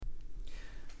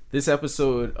This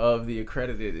episode of The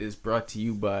Accredited is brought to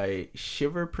you by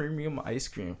Shiver Premium Ice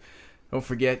Cream. Don't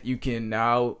forget, you can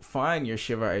now find your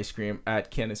Shiver ice cream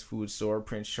at Kenneth's Food Store,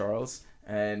 Prince Charles,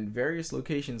 and various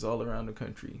locations all around the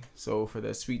country. So for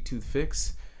that sweet tooth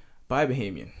fix, buy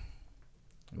Bahamian.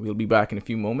 We'll be back in a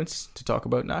few moments to talk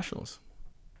about Nationals.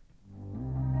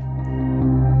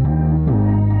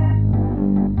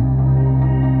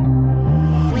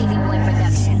 Wavy Boy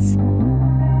Productions.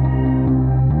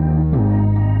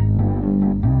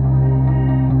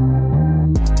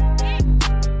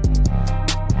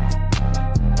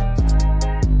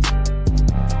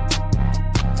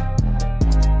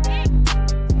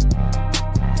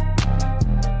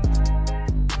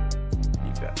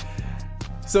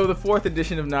 So the fourth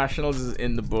edition of Nationals is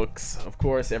in the books. Of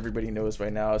course, everybody knows by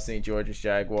now, St. George's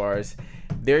Jaguars.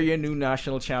 They're your new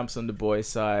national champs on the boys'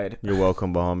 side. You're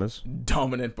welcome, Bahamas.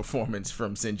 Dominant performance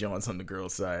from St. John's on the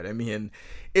girls' side. I mean,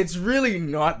 it's really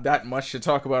not that much to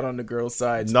talk about on the girls'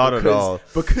 side. Not at all.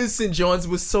 Because St. John's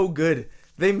was so good.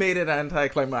 They made it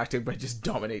anticlimactic by just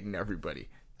dominating everybody.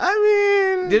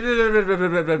 I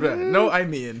mean, No, I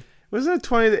mean... wasn't it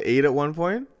 20-8 at one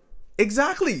point?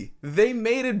 Exactly. They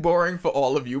made it boring for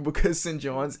all of you because St.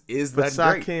 John's is But that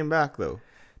Sack great. came back, though.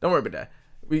 Don't worry about that.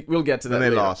 We'll get to that And they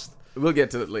later. lost. We'll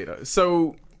get to that later.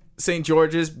 So, St.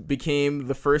 George's became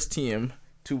the first team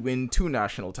to win 2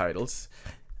 national titles,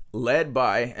 led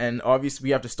by, and obviously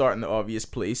we have to start in the obvious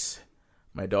place,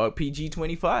 my dog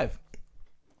PG-25.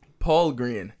 Paul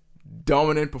Green,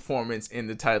 dominant performance in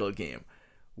the title game.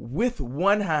 With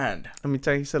one hand. I mean,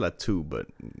 he said like 2, but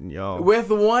yo.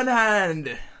 With one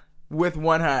hand.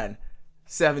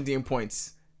 17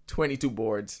 points, 22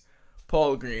 boards.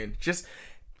 Paul Green. Just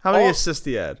How many assists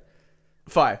he had?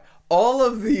 5. All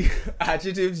of the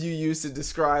adjectives you use to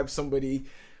describe somebody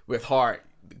with heart,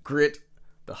 the grit,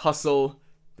 the hustle,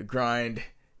 the grind,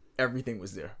 everything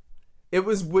was there. It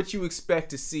was what you expect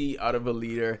to see out of a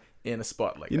leader in a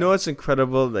spot like that. You know what's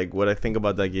incredible? Like, what I think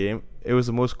about that game? It was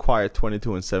the most quiet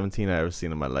 22-17 I ever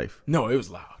seen in my life. No, it was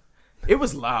loud. It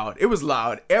was loud. It was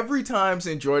loud. Every time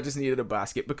St. George's needed a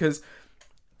basket because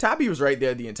Tabby was right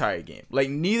there the entire game. Like,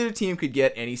 neither team could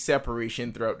get any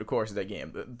separation throughout the course of that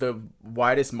game. The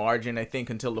widest margin, I think,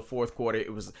 until the fourth quarter,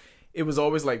 it was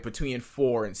always like between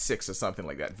 4 and 6 or something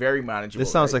like that. Very manageable.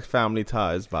 This sounds right? like Family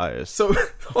Ties bias. So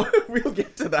we'll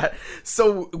get to that.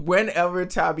 So whenever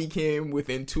Tabby came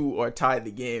within 2 or tied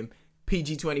the game,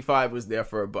 PG-25 was there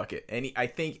for a bucket. And I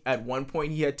think at one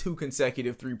point he had 2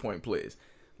 consecutive 3-point plays.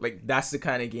 Like, that's the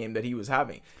kind of game that he was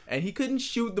having. And he couldn't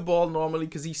shoot the ball normally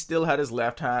because he still had his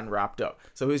left hand wrapped up.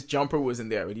 So his jumper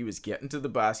wasn't there, but he was getting to the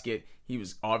basket. He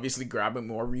was obviously grabbing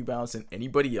more rebounds than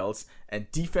anybody else.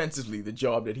 And defensively, the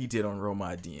job that he did on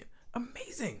Roma Dean.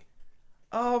 Amazing.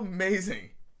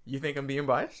 Amazing. You think I'm being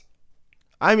biased?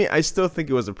 I mean, I still think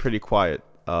it was a pretty quiet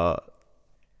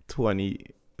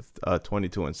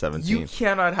 22 and 17.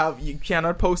 You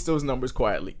cannot post those numbers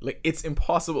quietly. Like, it's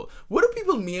impossible. What do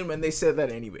people mean when they say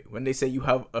that anyway? When they say you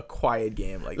have a quiet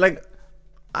game like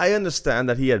I understand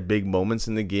that he had big moments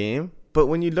in the game, but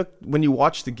when you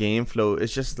watch the game flow,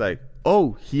 it's just like,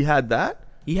 oh, he had that?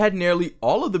 He had nearly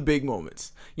all of the big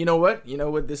moments. You know what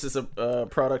this is a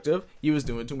product of? He was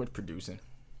doing too much producing.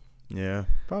 Yeah,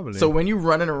 probably. So when you're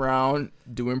running around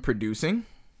doing producing,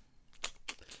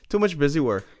 too much busy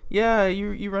work. yeah,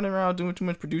 you running around doing too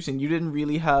much producing. You didn't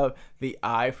really have the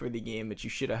eye for the game that you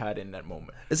should have had in that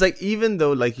moment. It's like, even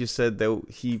though, like you said, that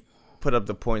he put up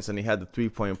the points and he had the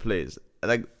 3-point plays,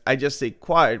 like, I just say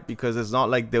quiet because it's not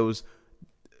like there was,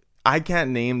 I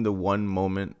can't name the one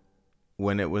moment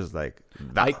when it was like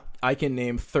that. I can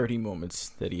name 30 moments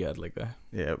that he had like that.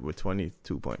 Yeah, with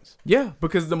 22 points. Yeah,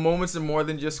 because the moments are more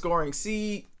than just scoring.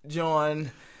 See,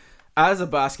 John, as a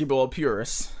basketball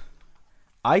purist,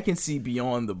 I can see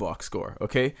beyond the box score,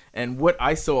 okay? And what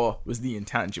I saw was the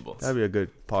intangibles. That'd be a good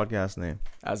podcast name.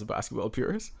 As a basketball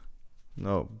purist?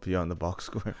 No, Beyond the Box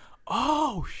Score.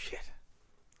 Oh, shit.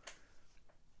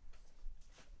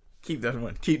 Keep that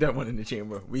one in the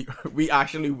chamber. We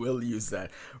actually will use that.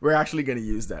 We're actually going to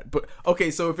use that. But, okay,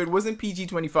 so if it wasn't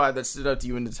PG-25 that stood out to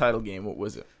you in the title game, what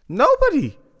was it?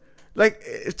 Nobody.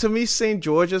 Like, to me, St.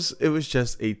 George's, it was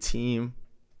just a team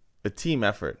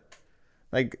effort.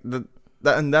 Like,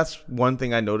 and that's one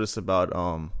thing I noticed about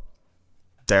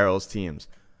Daryl's teams.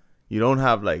 You don't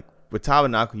have, like, with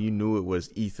Tabernacle, you knew it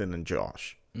was Ethan and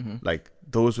Josh. Mm-hmm. Like,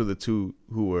 those were the two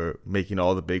who were making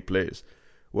all the big plays.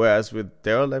 Whereas with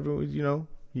Daryl, everyone,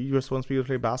 he just wants people to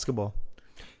play basketball.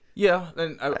 Yeah,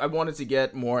 and I wanted to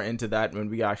get more into that when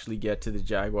we actually get to the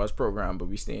Jaguars program, but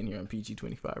we're staying here on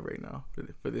PG-25 right now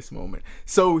for this moment.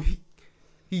 So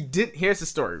he did. Here's the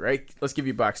story, right? Let's give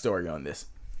you backstory on this.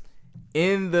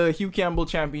 in the Hugh Campbell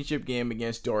Championship game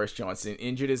against Doris Johnson,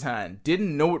 injured his hand.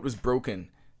 Didn't know it was broken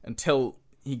until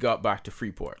he got back to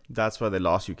Freeport. That's why they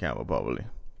lost you, Campbell, probably.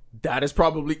 That is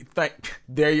probably...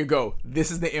 there you go.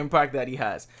 This is the impact that he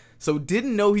has. So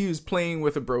didn't know he was playing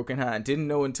with a broken hand. Didn't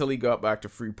know until he got back to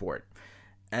Freeport.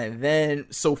 And then,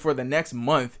 so for the next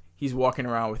month, he's walking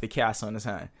around with a cast on his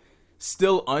hand.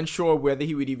 Still unsure whether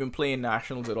he would even play in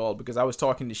Nationals at all, because I was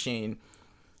talking to Shane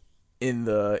in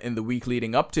the week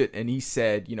leading up to it, and he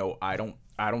said, I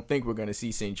don't think we're going to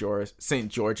see St.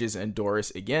 George's and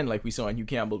Doris again like we saw in Hugh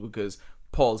Campbell, because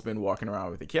Paul's been walking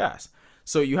around with a cast.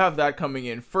 So you have that coming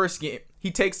in. First game, he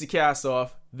takes the cast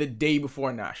off the day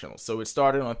before Nationals. So it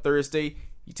started on Thursday.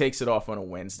 He takes it off on a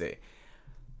Wednesday.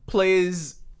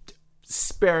 Plays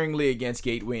sparingly against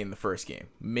Gateway in the first game.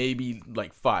 Maybe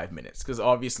like 5 minutes. Because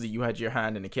obviously you had your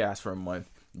hand in a cast for a month.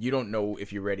 You don't know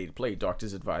if you're ready to play.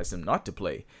 Doctors advised him not to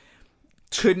play.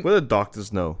 What do the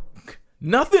doctors know?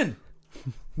 Nothing.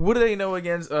 What do they know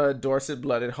against Dorset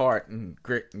blooded heart and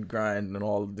grit and grind and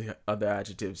all of the other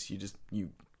adjectives you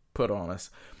put on us?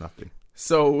 Nothing.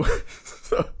 So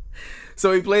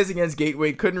he plays against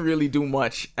Gateway, couldn't really do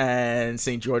much, and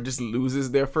St. George's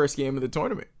loses their first game of the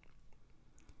tournament.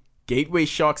 Gateway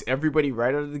shocks everybody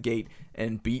right out of the gate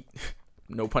and beat,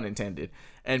 no pun intended,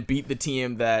 and beat the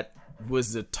team that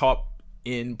was the top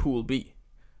in Pool B.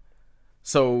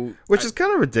 So, which is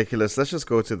kind of ridiculous. Let's just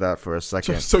go to that for a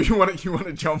second. So you want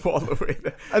to jump all the way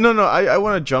there? No. I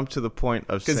want to jump to the point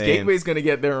of saying, because Gateway's going to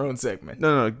get their own segment.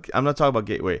 No. I'm not talking about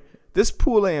Gateway. This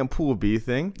Pool A and Pool B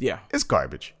thing, it's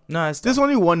garbage. No, it's dumb. There's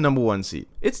only one number one seed.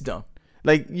 It's dumb.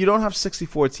 Like, you don't have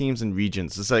 64 teams in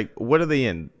regions. It's like, what are they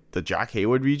in? The Jack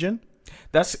Hayward region?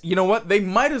 That's, you know what? They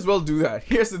might as well do that.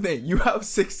 Here's the thing. You have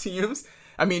 6 teams.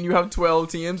 I mean, you have 12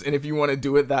 teams, and if you want to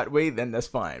do it that way, then that's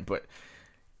fine. But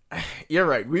you're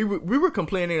right. We were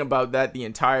complaining about that the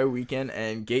entire weekend,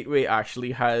 and Gateway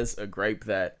actually has a gripe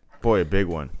that... Boy, a big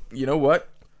one. You know what?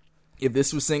 If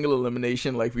this was single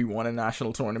elimination like we want a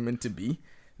national tournament to be,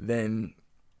 then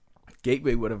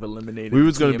Gateway would have eliminated we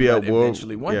was going to be at World.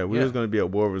 Won. Yeah, we was going to be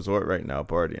at World Resort right now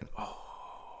partying.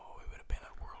 Oh, we would have been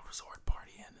at World Resort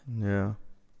partying. Yeah.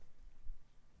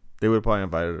 They would have probably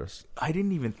invited us. I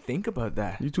didn't even think about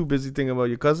that. You too busy thinking about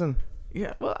your cousin?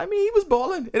 Yeah, well, I mean, he was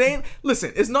balling.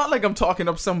 Listen, it's not like I'm talking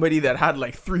up somebody that had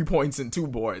like 3 points and 2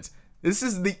 boards. This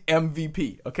is the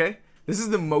MVP, okay? This is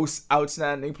the most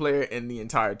outstanding player in the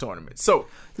entire tournament. So,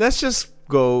 let's just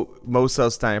go most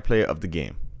outstanding player of the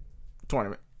game.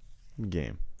 Tournament.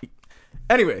 Game.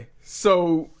 Anyway,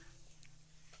 so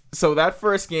that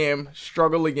first game,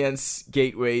 struggle against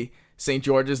Gateway, St.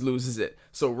 George's loses it.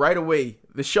 So right away,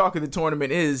 the shock of the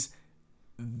tournament is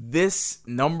this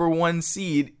number 1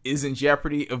 seed is in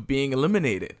jeopardy of being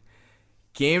eliminated.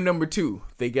 Game number 2,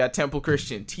 they got Temple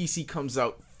Christian. TC comes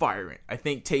out firing. I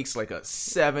think takes like a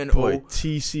 7-0. Boy,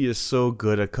 TC is so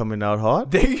good at coming out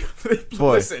hot.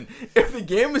 Listen, if the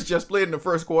game was just played in the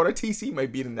first quarter, TC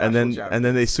might be the national champion. And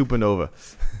then they supernova.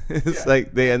 It's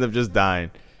like they end up just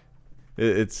dying.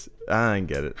 It's I don't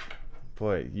get it.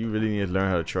 Boy, you really need to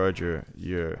learn how to charge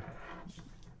your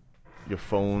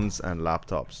phones and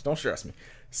laptops. Don't stress me.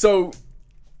 So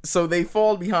they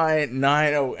fall behind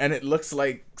 9-0, and it looks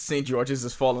like St. George's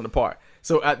is falling apart.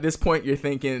 So at this point, you're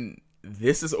thinking,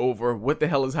 this is over. What the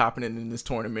hell is happening in this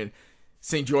tournament?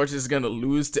 St. George's is going to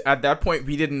lose. At that point,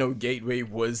 we didn't know Gateway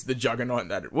was the juggernaut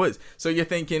that it was. So you're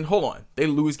thinking, hold on. They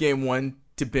lose game 1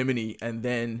 to Bimini, and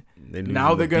then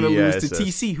now they're going to lose to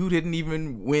TC, who didn't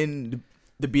even win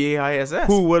the BAISS.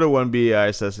 Who would have won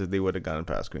BAISS if they would have gotten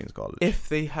past Queens College? If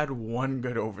they had one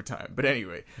good overtime. But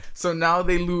anyway, so now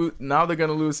they lose. Now they're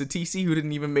gonna lose to TC, who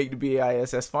didn't even make the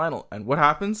BAISS final. And what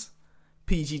happens?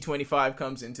 PG-25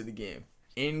 comes into the game.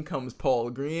 In comes Paul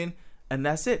Green, and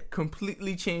that's it.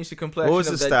 Completely changed the complexion. What was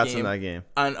his stats in that game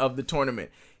and of the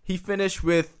tournament? He finished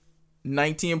with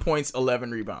 19 points, 11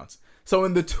 rebounds. So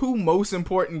in the 2 most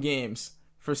important games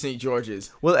for St.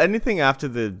 George's. Well, anything after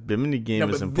the Bimini game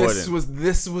is important.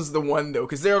 This was the one, though,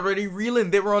 because they're already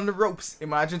reeling. They were on the ropes.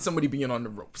 Imagine somebody being on the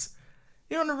ropes.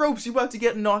 You're on the ropes. You're about to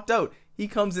get knocked out. He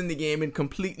comes in the game and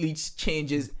completely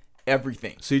changes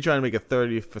everything. So you're trying to make a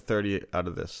 30 for 30 out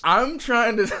of this? I am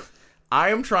trying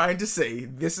to say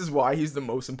this is why he's the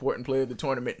most important player of the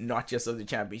tournament, not just of the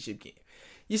championship game.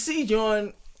 You see,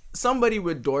 John, somebody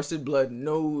with Dorset blood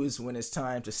knows when it's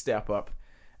time to step up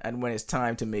and when it's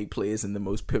time to make plays in the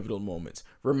most pivotal moments.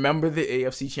 Remember the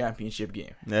AFC Championship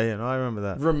game. Yeah, no, I remember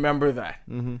that. Remember that.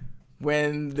 Mm-hmm.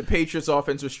 When the Patriots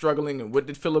offense was struggling, and what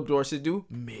did Philip Dorsett do?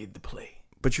 Made the play.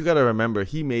 But you got to remember,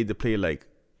 he made the play like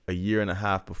a year and a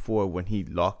half before when he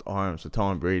locked arms with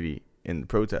Tom Brady in the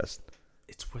protest.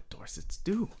 It's what Dorsets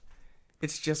do.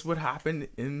 It's just what happened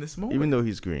in this moment. Even though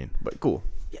he's green, but cool.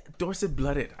 Yeah, Dorset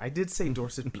blooded. I did say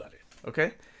Dorset blooded.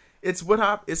 Okay, it's what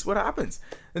happens.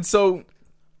 And so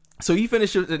he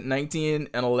finishes at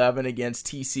 19-11 against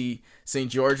TC. St.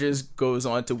 George's goes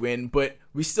on to win, but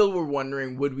we still were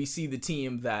wondering, would we see the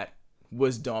team that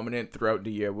was dominant throughout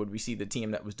the year? Would we see the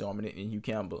team that was dominant in Hugh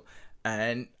Campbell?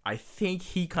 And I think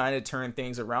he kind of turned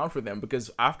things around for them, because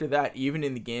after that, even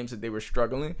in the games that they were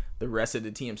struggling, the rest of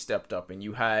the team stepped up, and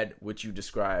you had what you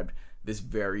described, this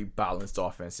very balanced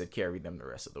offense that carried them the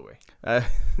rest of the way.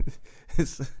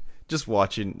 It's just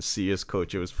watching Sia's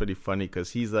coach. It was pretty funny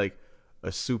because he's like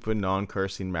a super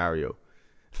non-cursing Mario.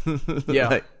 Yeah.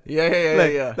 Like,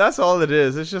 yeah. That's all it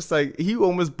is. It's just like he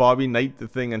almost Bobby Knight the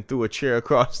thing and threw a chair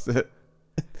across the.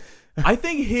 I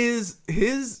think his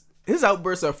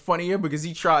outbursts are funnier because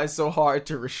he tries so hard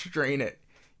to restrain it.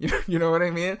 You know what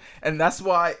I mean? And that's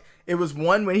why it was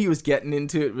one when he was getting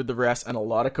into it with the refs, and a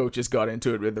lot of coaches got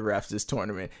into it with the refs this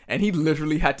tournament, and he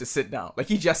literally had to sit down. Like,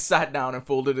 he just sat down and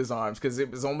folded his arms, because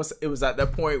it was at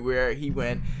that point where he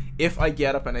went, if I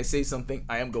get up and I say something,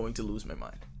 I am going to lose my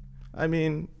mind. I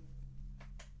mean,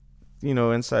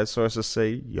 inside sources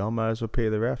say y'all might as well pay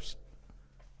the refs.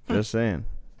 Just saying.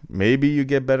 Maybe you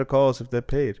get better calls if they're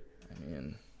paid. I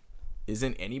mean,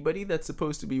 isn't anybody that's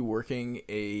supposed to be working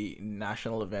a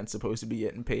national event supposed to be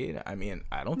getting paid? I mean,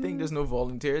 I don't think there's no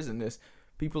volunteers in this.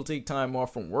 People take time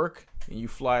off from work and you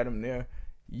fly them there.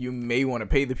 You may want to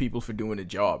pay the people for doing a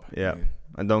job. Yeah, I mean,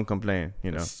 and don't complain.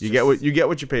 You get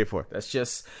what you pay for. That's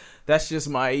just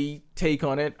my take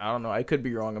on it. I don't know. I could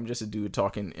be wrong. I'm just a dude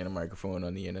talking in a microphone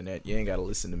on the internet. You ain't got to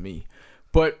listen to me.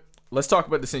 But let's talk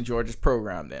about the St. George's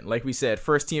program then. Like we said,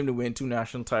 first team to win 2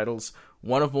 national titles,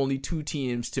 one of only 2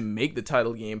 teams to make the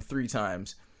title game 3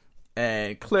 times.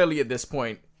 And clearly at this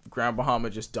point, Grand Bahama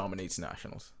just dominates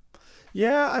nationals.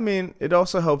 Yeah, I mean, it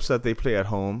also helps that they play at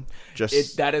home.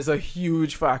 That is a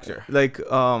huge factor.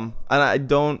 And I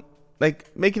don't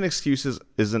making excuses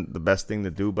isn't the best thing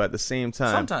to do, but at the same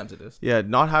time, sometimes it is. Yeah,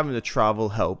 not having to travel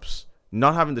helps.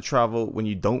 Not having to travel when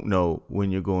you don't know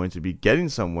when you're going to be getting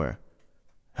somewhere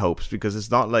helps, because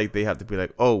it's not like they have to be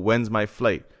like, oh, when's my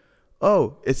flight?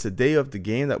 Oh, it's the day of the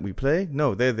game that we play?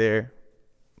 No, they're there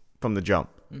from the jump.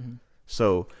 Mm-hmm.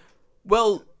 So,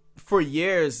 well, for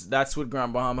years, that's what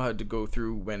Grand Bahama had to go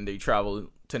through when they traveled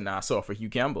to Nassau for Hugh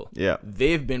Campbell. Yeah.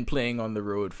 They've been playing on the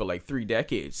road for like 3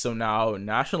 decades. So now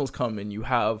nationals come and you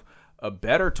have a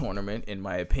better tournament, in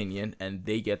my opinion, and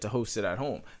they get to host it at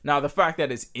home. Now, the fact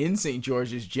that it's in St.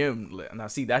 George's gym, now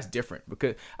see, that's different,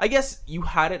 because I guess you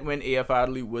had it when AF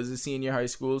Adderley was a senior high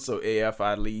school. So AF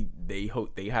Adderley, they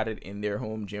had it in their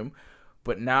home gym.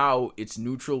 But now it's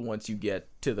neutral once you get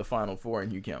to the Final Four in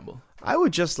Hugh Campbell. I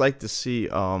would just like to see,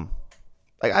 I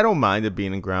don't mind it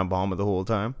being in Grand Bahama the whole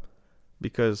time,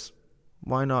 because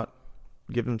why not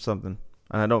give them something?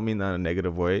 And I don't mean that in a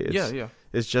negative way.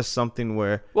 It's just something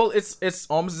where... Well, it's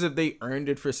almost as if they earned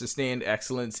it for sustained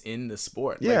excellence in the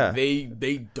sport. Yeah. Like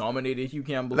they dominated Hugh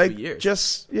Campbell for years.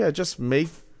 Just make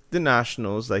the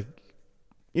nationals,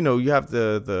 you have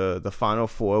the Final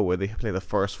Four where they play the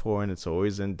first 4, and it's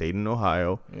always in Dayton,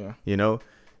 Ohio. Yeah.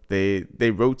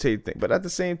 They rotate things. But at the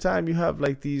same time, you have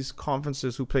these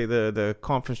conferences who play the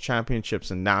conference championships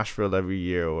in Nashville every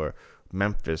year, or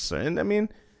Memphis. And I mean,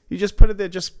 you just put it there.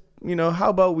 Just, how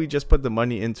about we just put the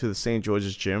money into the St.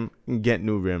 George's gym and get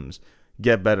new rims,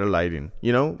 get better lighting,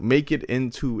 make it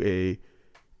into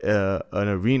an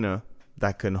arena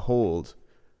that can hold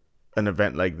an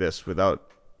event like this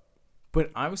without.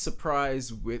 But I was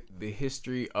surprised with the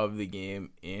history of the game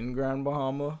in Grand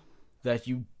Bahama that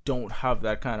you don't have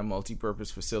that kind of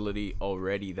multi-purpose facility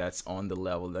already that's on the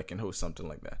level that can host something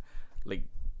like that.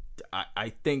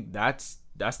 I think that's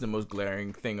the most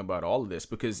glaring thing about all of this,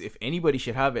 because if anybody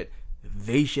should have it,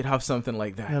 they should have something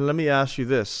like that. Now, let me ask you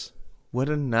this.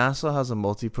 Whether Nassau has a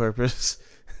multi-purpose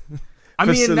I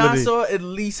mean, Nassau at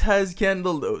least has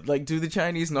Kendall, though. Do the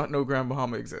Chinese not know Grand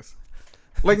Bahama exists?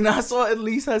 Nassau at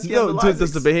least has Kendall. No,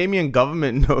 does the Bahamian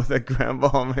government know that Grand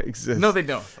Bahama exists? No, they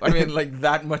don't. I mean,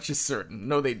 that much is certain.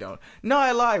 No, they don't. No,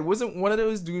 I lie. Wasn't one of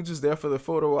those dudes was there for the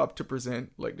photo op to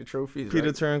present the trophies?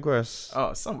 Peter Turnquist.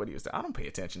 Oh, somebody was there. I don't pay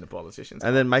attention to politicians.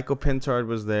 And then Michael Pintard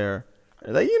was there.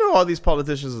 All these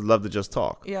politicians love to just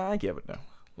talk. Yeah, I get it now.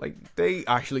 They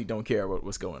actually don't care about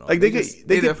what's going on.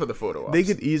 They're there for the photo ops. They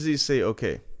could easily say,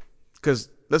 okay, because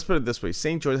let's put it this way.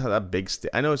 St. George has that big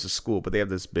stage. I know it's a school, but they have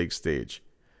this big stage.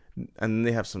 And then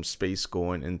they have some space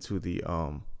going into the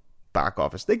back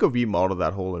office. They could remodel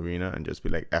that whole arena and just be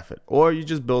like, F it. Or you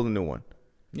just build a new one.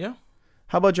 Yeah.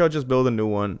 How about y'all just build a new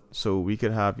one so we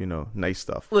could have, nice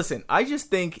stuff? Listen, I just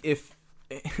think if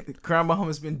Grand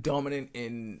Bahama's been dominant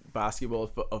in basketball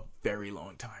for a very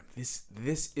long time.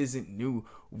 This isn't new.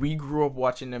 We grew up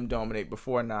watching them dominate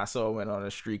before Nassau went on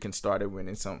a streak and started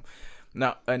winning some.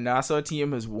 Now, a Nassau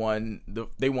team has won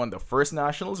the first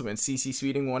nationals when CC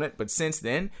Sweeting won it, but since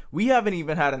then, we haven't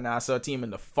even had a Nassau team in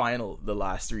the final the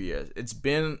last 3 years. It's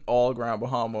been all Grand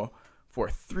Bahama for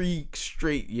 3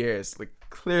 straight years. Like,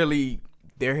 clearly,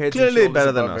 they're heads and shoulders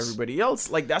better than above us. everybody else.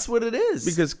 Like, that's what it is.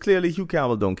 Because clearly Hugh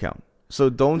Campbell don't count. So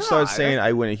don't start saying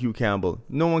I win a Hugh Campbell.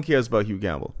 No one cares about Hugh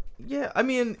Campbell. Yeah, I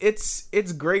mean, it's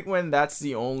great when that's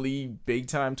the only big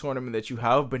time tournament that you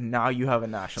have, but now you have a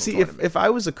national tournament. If I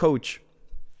was a coach,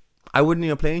 I wouldn't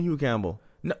even play Hugh Campbell.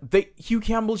 No, Hugh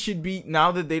Campbell should be,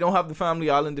 now that they don't have the Family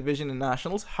Island division in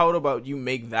nationals, how about you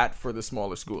make that for the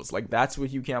smaller schools? Like, that's what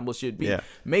Hugh Campbell should be. Yeah.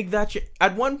 Make that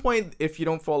at one point, if you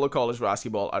don't follow college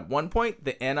basketball, at one point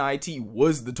the NIT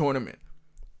was the tournament.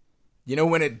 You know,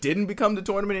 when it didn't become the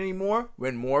tournament anymore,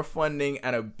 when more funding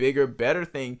and a bigger, better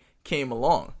thing came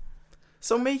along.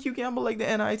 So make Hugh Campbell like the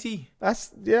NIT.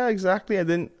 Yeah, exactly. And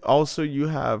then also you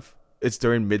have, it's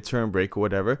during midterm break or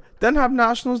whatever. Then have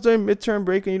nationals during midterm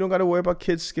break, and you don't got to worry about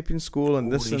kids skipping school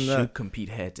and this and that. They should compete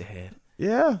head to head.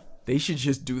 Yeah. They should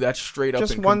just do that straight up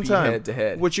just and one compete time. head to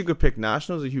head. Which you could pick,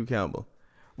 nationals or Hugh Campbell.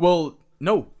 Well,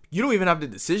 no. You don't even have the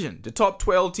decision. The top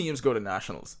 12 teams go to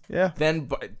nationals. Yeah. Then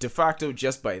de facto,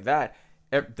 just by that,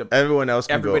 everybody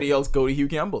else go to Hugh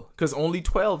Campbell, because only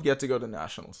 12 get to go to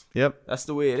nationals. Yep. That's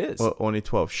the way it is. Well, only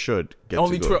 12 should get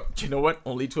only to go. 12. You know what?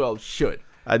 Only 12 should.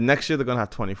 Next year they're gonna have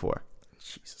 24.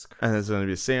 Jesus Christ. And it's gonna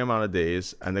be the same amount of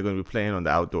days, and they're gonna be playing on the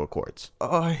outdoor courts.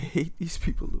 Oh, I hate these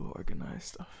people who organize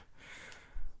stuff.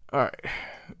 All right,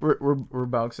 we're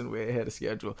bouncing way ahead of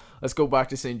schedule. Let's go back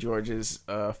to St. George's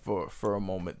for a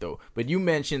moment though. But you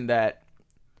mentioned that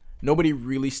nobody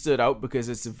really stood out because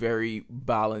it's a very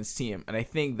balanced team, and I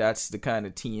think that's the kind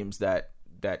of teams that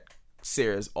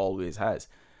Sayers always has.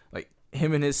 Like,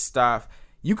 him and his staff,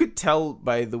 you could tell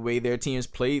by the way their teams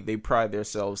play, they pride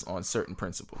themselves on certain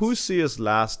principles. Who's Sayers'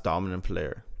 last dominant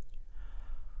player?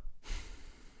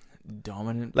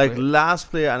 Dominant, like player?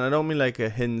 Last player, and I don't mean like a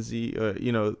Hinsey or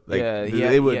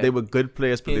they were good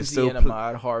players, but Hinsey they still and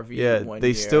Ahmad Harvey.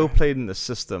 they still played in the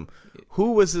system.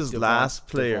 Who was his last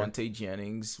player? Devontae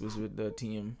Jennings was with the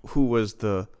team. Who was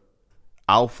the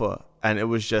alpha, and it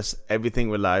was just everything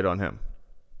relied on him.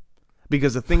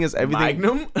 Because the thing is, everything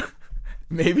Magnum,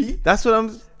 maybe that's what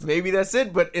I'm. Maybe that's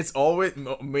it, but it's always,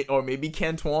 or maybe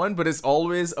Cantuan, but it's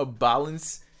always a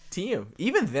balanced team.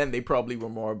 Even then, they probably were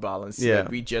more balanced. Yeah,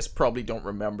 we just probably don't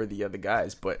remember the other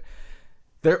guys, but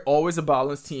they're always a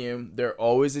balanced team. They're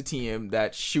always a team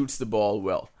that shoots the ball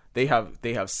well. They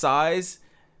have size,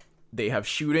 they have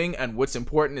shooting, and what's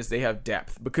important is they have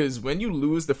depth. Because when you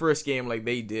lose the first game like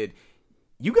they did,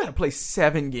 you got to play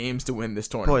 7 games to win this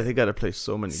tournament. Boy, they got to play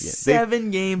so many games.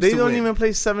 7 games. They don't even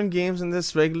play 7 games in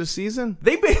this regular season.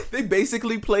 They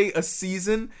basically play a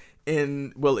season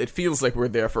in. Well, it feels like we're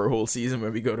there for a whole season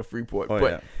when we go to Freeport,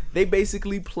 but they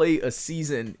basically play a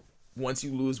season once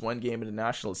you lose 1 game in the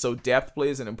Nationals. So depth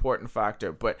plays an important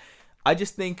factor. But I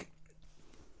just think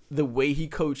the way he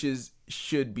coaches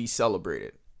should be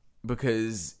celebrated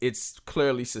because it's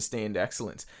clearly sustained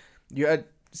excellence. You had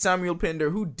Samuel Pinder,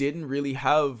 who didn't really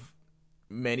have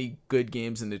many good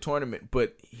games in the tournament,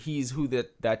 but he's who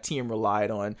that team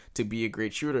relied on to be a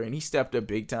great shooter, and he stepped up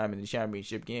big time in the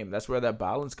championship game. That's where that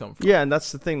balance comes from. Yeah, and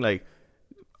that's the thing. Like,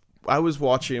 when I was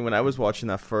watching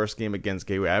that first game against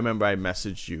Gateway, I remember I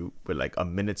messaged you with like a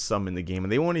minute some in the game,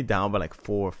 and they were only down by like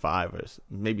 4 or 5 or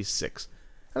maybe 6.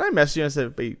 And I messaged you and I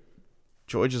said, "Wait,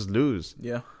 Georgia's lose."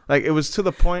 Yeah. Like, it was to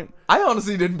the point. I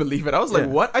honestly didn't believe it. I was like,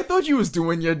 what? I thought you was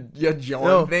doing your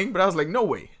John thing, but I was like, no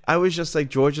way. I was just like,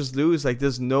 Georgia's lose. Like,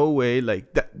 there's no way.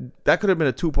 Like, that could have been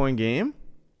a 2-point game,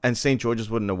 and St. George's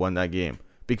wouldn't have won that game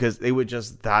because they were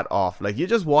just that off. Like, you're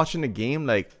just watching the game,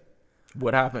 like,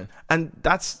 what happened? And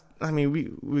that's, I mean,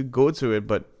 we go to it,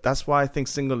 but that's why I think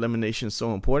single elimination is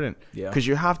so important. Yeah. Because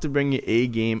you have to bring your A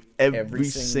game every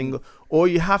single, or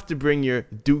you have to bring your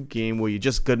Duke game where you're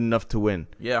just good enough to win.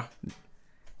 Yeah.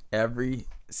 Every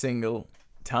single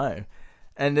time.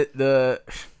 And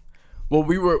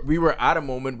we were at a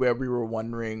moment where we were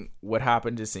wondering what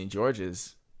happened to St.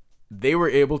 George's. They were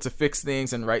able to fix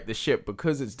things and right the ship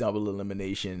because it's double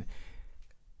elimination.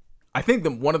 I think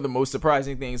one of the most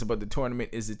surprising things about the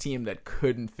tournament is the team that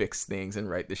couldn't fix things and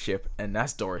right the ship, and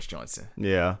that's Doris Johnson.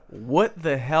 Yeah. What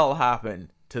the hell happened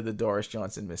to the Doris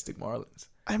Johnson Mystic Marlins?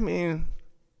 I mean,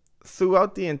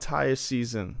 throughout the entire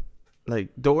season, like,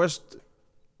 Doris,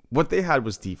 what they had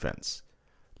was defense.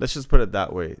 Let's just put it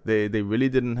that way. They really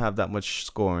didn't have that much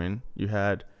scoring. You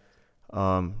had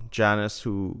Giannis,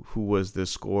 who was the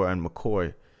scorer, and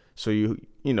McCoy. So you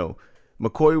know,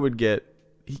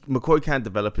 McCoy can't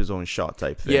develop his own shot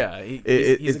type thing. Yeah,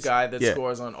 he's a guy that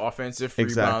scores on offensive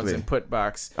rebounds and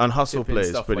putbacks, on hustle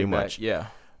plays, pretty much. That. Yeah,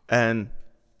 and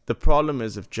the problem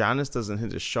is if Giannis doesn't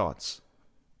hit his shots,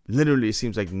 literally it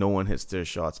seems like no one hits their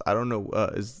shots. I don't know,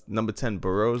 is number 10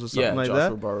 Burrows or something like Joshua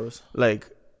that? Burrows. Like,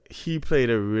 he played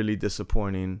a really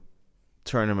disappointing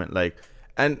tournament. Like,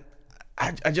 and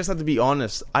I just have to be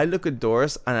honest. I look at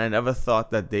Doris and I never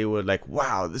thought that they were like,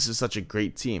 wow, this is such a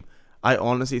great team. I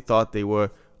honestly thought they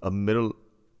were a middle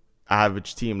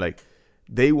average team. Like,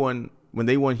 when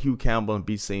they won Hugh Campbell and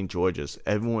beat St. George's,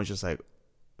 everyone was just like,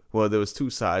 well, there was two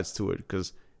sides to it,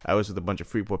 because I was with a bunch of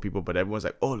Freeport people, but everyone's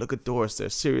like, oh, look at Doris. They're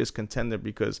a serious contender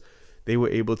because they were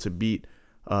able to beat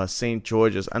St.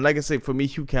 George's. And like I say, for me,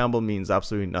 Hugh Campbell means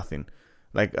absolutely nothing.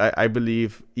 Like, I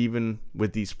believe even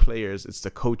with these players, it's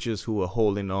the coaches who are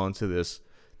holding on to this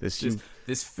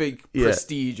fake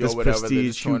prestige or whatever.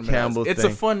 Prestige Hugh Campbell it's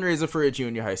thing. A fundraiser for a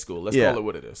junior high school. Let's call it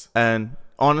what it is. And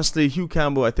honestly, Hugh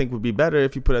Campbell, I think, would be better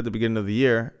if you put it at the beginning of the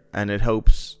year, and it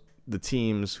helps the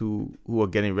teams who are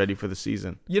getting ready for the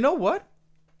season. You know what?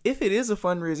 If it is a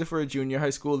fundraiser for a junior high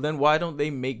school, then why don't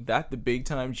they make that the big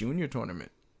time junior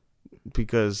tournament?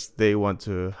 Because they want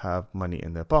to have money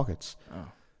in their pockets. Oh.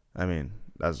 I mean,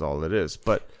 that's all it is.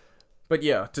 But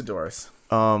yeah, to Doris.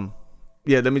 Let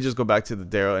me just go back to the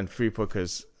Darryl and Freeport,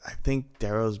 because I think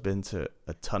Darryl's been to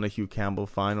a ton of Hugh Campbell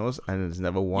finals and has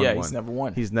never won one. Yeah, he's never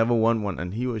won. He's never won one,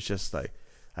 and he was just like,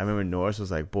 I remember Norris was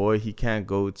like, boy, he can't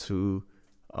go to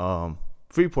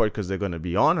Freeport because they're going to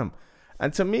be on him.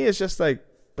 And to me, it's just like,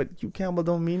 but Hugh Campbell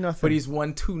don't mean nothing. But he's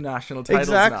won 2 national titles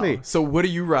now. So what do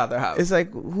you rather have? It's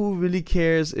like, who really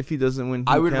cares if he doesn't win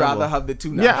Hugh I would Campbell? rather have the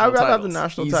 2 national titles. Yeah, I'd rather have the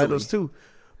national easily. titles too.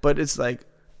 But it's like,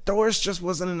 Doris just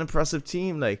wasn't an impressive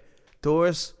team. Like,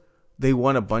 Doris, they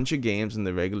won a bunch of games in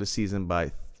the regular season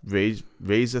by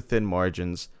razor thin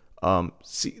margins. I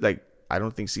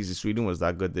don't think CC Sweden was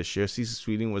that good this year. CC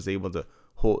Sweden was able to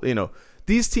hold,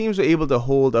 these teams were able to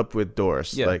hold up with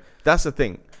Doris. Yeah. Like, that's the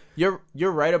thing.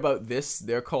 You're right about this.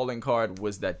 Their calling card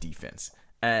was that defense.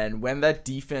 And when that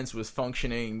defense was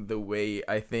functioning the way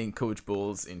I think Coach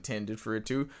Bowles intended for it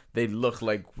to, they looked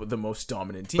like the most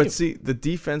dominant team. But see, the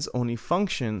defense only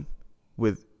functioned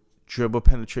with dribble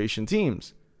penetration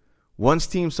teams. Once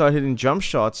teams start hitting jump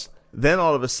shots, then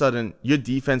all of a sudden your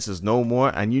defense is no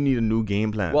more and you need a new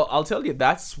game plan. Well, I'll tell you,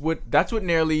 that's what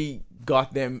nearly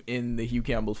got them in the Hugh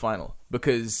Campbell final,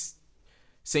 because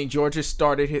St. George's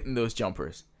started hitting those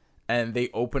jumpers. And they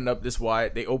opened up this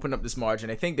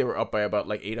margin. I think they were up by about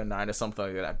like 8 or 9 or something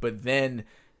like that. But then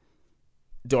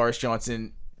Doris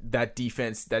Johnson, that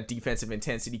defensive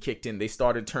intensity kicked in. They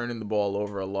started turning the ball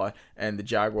over a lot, and the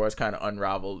Jaguars kind of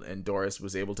unraveled, and Doris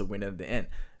was able to win at the end.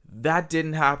 That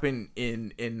didn't happen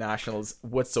in nationals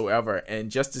whatsoever. And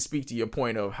just to speak to your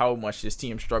point of how much this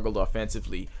team struggled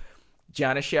offensively,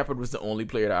 Janice Shepard was the only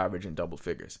player to average in double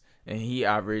figures, and he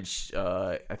averaged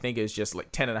I think it's just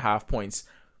like 10.5 points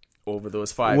over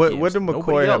those 5 games. What did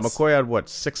McCoy have? McCoy had what,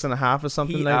 6.5 or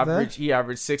something that? He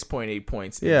averaged 6.8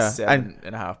 points in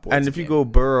 7.5 points. And if you go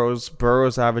Burrows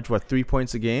averaged what, 3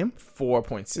 points a game?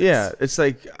 4.6. Yeah, it's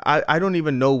like I don't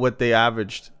even know what they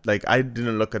averaged. Like, I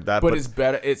didn't look at that. But it's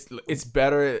better. It's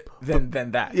better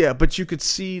than that. Yeah, but you could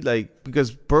see, like,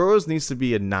 because Burrows needs to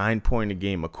be a 9-point a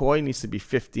game. McCoy needs to be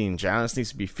 15. Janice needs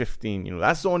to be 15.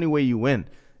 That's the only way you win.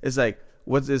 It's like,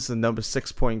 what is the number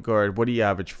 6 point guard? What do you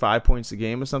average? 5 points a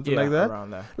game or something like that? Around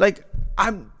there. Like,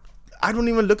 I don't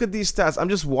even look at these stats. I'm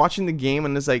just watching the game,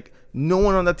 and it's like no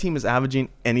one on that team is averaging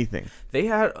anything. They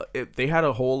had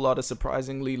a whole lot of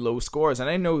surprisingly low scores, and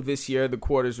I know this year the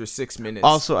quarters were 6 minutes.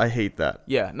 Also, I hate that.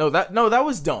 Yeah, that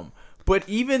was dumb. But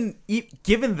given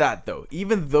that though,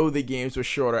 even though the games were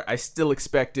shorter, I still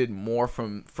expected more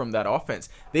from that offense.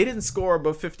 They didn't score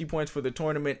above 50 points for the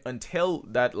tournament until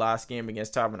that last game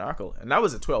against Tabernacle, and that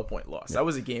was a 12-point loss. Yeah. That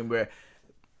was a game where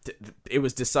it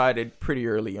was decided pretty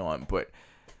early on. But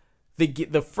they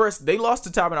lost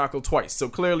to Tabernacle twice, so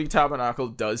clearly Tabernacle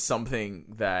does something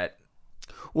that.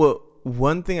 Well,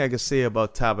 one thing I could say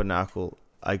about Tabernacle,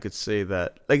 I could say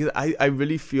that, like, I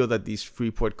really feel that these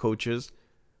Freeport coaches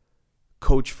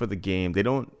coach for the game.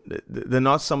 They're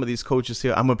not some of these coaches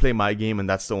here, I'm gonna play my game and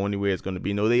that's the only way it's gonna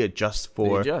be. No, they adjust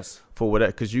for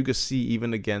whatever. Because you could see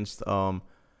even against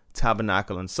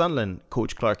Tabernacle and Sunland,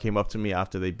 Coach Clark came up to me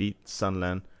after they beat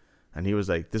Sunland, and he was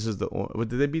like, "This is the what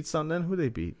did they beat Sunland? Who they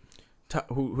beat?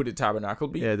 Who did Tabernacle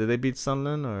beat? Yeah, did they beat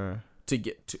Sunland or to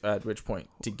get to, at which point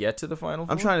to get to the final?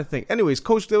 I'm trying to think. Anyways,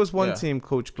 there was one team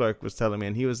Coach Clark was telling me,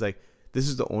 and he was like, "This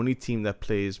is the only team that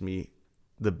plays me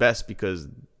the best because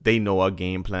they know our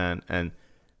game plan and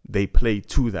they play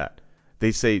to that.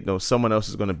 They say, no, someone else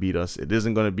is going to beat us. It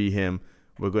isn't going to be him.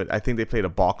 We're good. I think they played a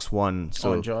box one.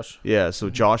 So and Josh. Yeah, so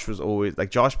Josh was always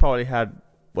like, Josh probably had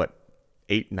what,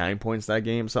 8-9 points that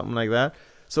game, something like that.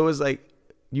 So it's like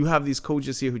you have these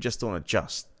coaches here who just don't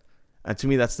adjust. And to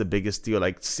me, that's the biggest deal.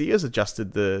 Like, Sears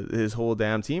adjusted his whole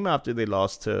damn team after they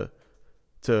lost to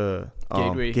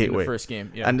Gateway in the first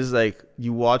game. Yeah. And it's like,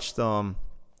 you watched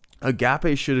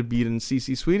Agape should have beaten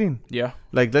CC Sweeting. Yeah.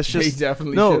 Like, let's just... They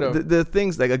definitely should have. The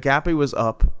things, like, Agape was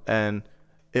up, and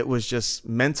it was just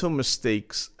mental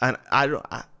mistakes. And I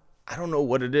don't know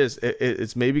what it is.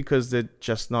 It's maybe because they're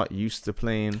just not used to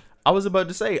playing. I was about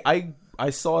to say, I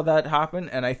saw that happen,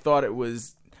 and I thought it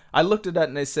was... I looked at that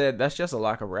and I said, that's just a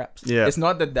lack of reps. Yeah. It's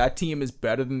not that team is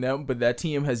better than them, but that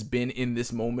team has been in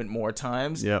this moment more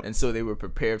times, and so they were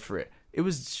prepared for it. It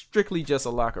was strictly just a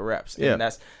lack of reps. And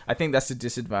I think that's the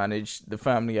disadvantage the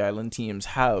Family Island teams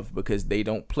have, because they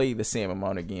don't play the same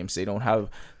amount of games. They don't have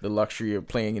the luxury of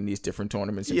playing in these different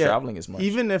tournaments and traveling as much.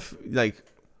 Even if, like,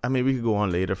 I mean, we could go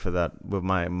on later for that with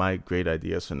my great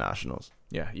ideas for nationals.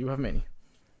 Yeah, you have many.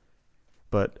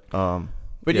 But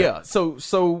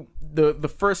so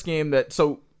the first game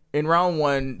in round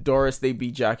 1, Doris, they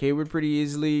beat Jack Hayward pretty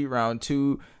easily. Round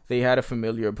 2, they had a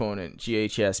familiar opponent,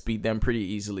 GHS, beat them pretty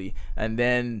easily. And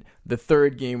then the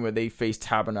third game where they faced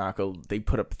Tabernacle, they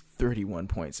put up 31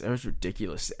 points. That was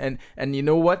ridiculous. And you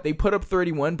know what? They put up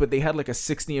 31, but they had like a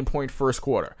 16-point first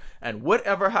quarter. And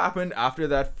whatever happened after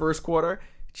that first quarter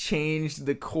changed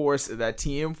the course of that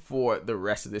team for the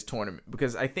rest of this tournament.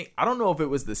 Because I don't know if it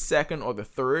was the second or the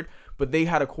third, but they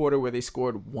had a quarter where they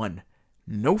scored 1.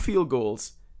 No field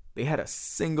goals. They had a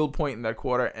single point in that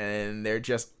quarter, and their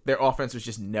offense was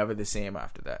just never the same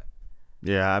after that.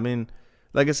 Yeah, I mean,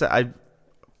 like I said,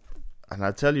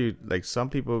 I tell you, like, some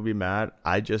people will be mad.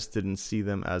 I just didn't see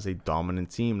them as a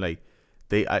dominant team. Like,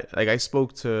 I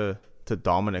spoke to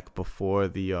Dominic before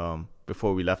we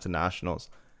left the Nationals,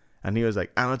 and he was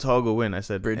like, Anatol will win. I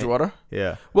said, Bridgewater?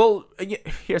 Yeah. Well,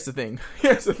 here's the thing.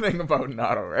 Here's the thing about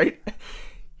Nato, right?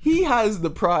 He has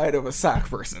the pride of a sack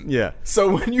person. Yeah.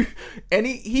 So he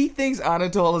thinks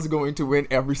Anatol is going to win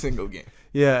every single game.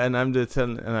 Yeah, and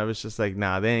I was just like,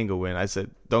 nah, they ain't gonna win. I said,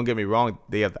 don't get me wrong,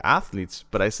 they have the athletes,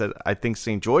 but I said, I think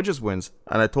St. George's wins,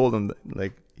 and I told him that,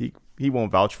 like, he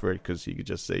won't vouch for it because he could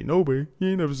just say, no, babe, he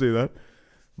ain't never say that.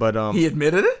 But he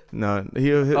admitted it.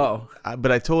 No,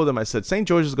 but I told him, I said, St.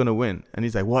 George's is gonna win, and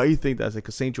he's like, why do you think that? I said,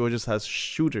 because St. George's has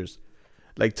shooters.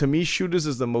 Like, to me, shooters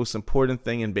is the most important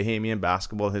thing in Bahamian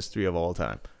basketball history of all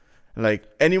time. Like,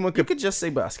 anyone could... You could just say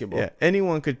basketball. Yeah,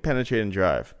 anyone could penetrate and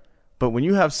drive. But when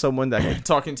you have someone that...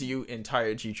 Talking to you,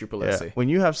 entire GSSA. Yeah, when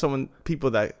you have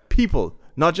people,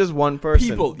 not just one person.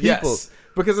 People. Yes.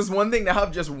 Because it's one thing to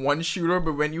have just one shooter,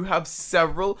 but when you have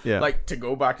several, like, to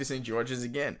go back to St. George's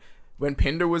again, when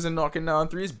Pinder wasn't knocking down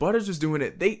threes, Butters was doing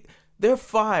it. They're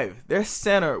 5. Their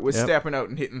center was stepping out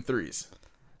and hitting threes.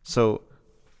 So...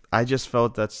 I just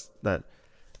felt that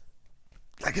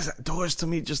like I said, Doris to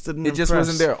me just didn't impress. Just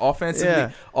wasn't there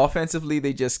offensively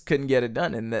they just couldn't get it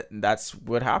done, and that's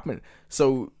what happened.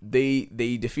 So they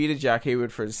defeated Jack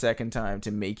Hayward for the second time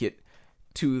to make it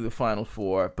to the Final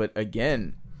Four, but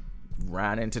again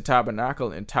ran into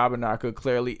Tabernacle, and Tabernacle,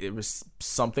 clearly it was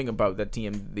something about that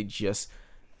team they just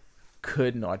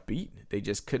could not beat. They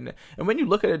just couldn't. And when you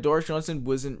look at it, Doris Johnson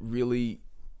wasn't really...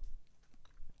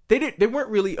 They weren't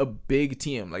really a big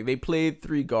team. Like, they played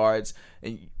 3 guards,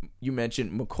 and you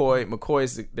mentioned McCoy. McCoy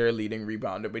is their leading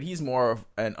rebounder, but he's more of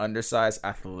an undersized,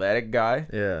 athletic guy.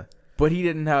 Yeah, but he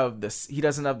doesn't have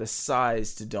the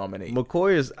size to dominate.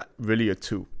 McCoy is really a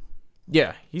 2.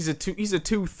 Yeah, he's a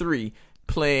 2-3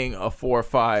 playing a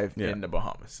 4-5 in the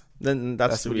Bahamas. Then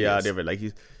that's the reality of it. Like,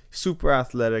 he's super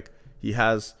athletic. He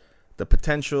has the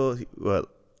potential. Well,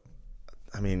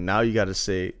 I mean, now you got to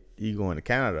say you going to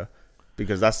Canada.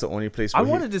 Because that's the only place where I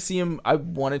wanted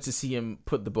to see him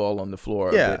put the ball on the floor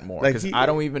a bit more. Because I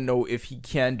don't even know if he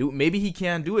can do it. Maybe he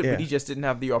can do it, but he just didn't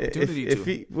have the opportunity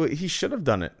to. He should have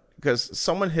done it. Because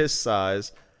someone his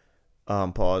size,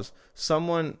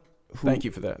 someone who... Thank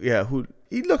you for that. Yeah,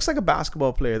 he looks like a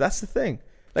basketball player. That's the thing.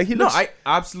 Like, he looks... No, I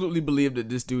absolutely believe that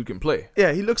this dude can play.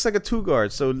 Yeah, he looks like a 2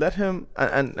 guard. So let him...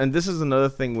 And this is another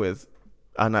thing with,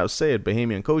 and I'll say it,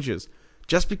 Bahamian coaches.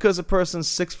 Just because a person's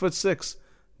 6'6"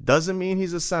 doesn't mean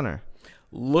he's a center.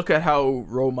 Look at how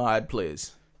Romad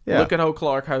plays. Yeah. Look at how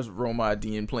Clark has Romad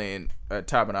Dean playing at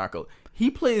Tabernacle. He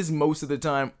plays most of the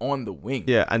time on the wing.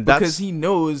 Yeah, and because he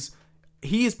knows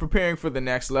he is preparing for the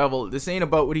next level. This ain't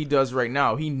about what he does right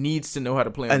now. He needs to know how to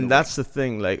play on the wing. And that's the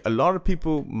thing. Like, a lot of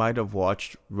people might have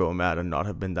watched Romad and not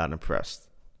have been that impressed.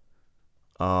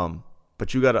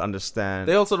 But you got to understand.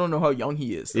 They also don't know how young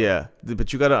he is. Though. Yeah,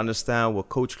 but you got to understand what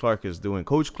Coach Clark is doing.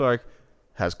 Coach Clark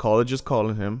has colleges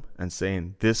calling him and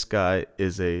saying this guy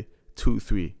is a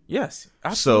 2-3. Yes,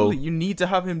 absolutely. So you need to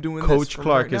have him doing Coach this from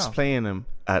Clark right is now. playing him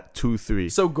at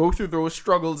 2-3. So go through those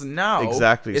struggles now.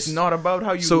 Exactly. It's not about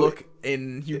how you So- look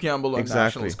in Hugh Campbell on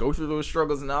Exactly. Nationals. Go through those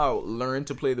struggles now. Learn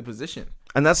to play the position.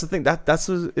 And that's the thing. That's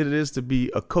what it is to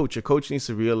be a coach. A coach needs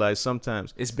to realize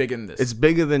sometimes It's bigger than this. it's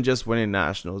bigger than just winning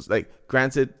nationals. Like,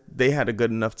 granted, they had a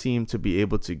good enough team to be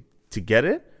able to get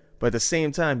it, but at the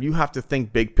same time, you have to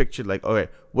think big picture. Like, all right,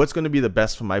 what's going to be the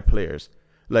best for my players?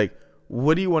 Like,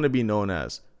 what do you want to be known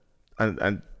as?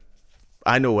 And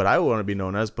I know what I want to be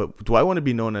known as, but do I want to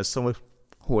be known as someone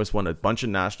who has won a bunch of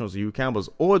nationals, Hugh Campbell's,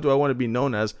 or do I want to be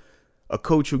known as a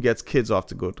coach who gets kids off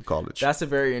to go to college? That's a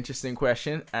very interesting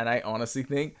question, and I honestly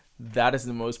think that is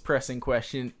the most pressing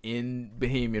question in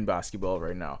Bahamian basketball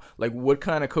right now. Like, what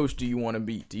kind of coach do you want to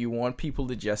be? Do you want people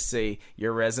to just say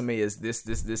your resume is this,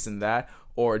 this, this, and that?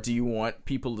 Or do you want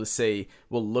people to say,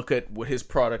 well, look at what his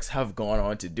products have gone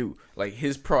on to do? Like,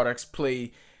 his products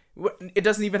play... It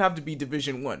doesn't even have to be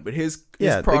Division I, but his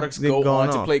products they've go gone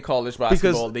on to off. play college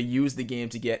basketball. Because- They use the game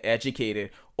to get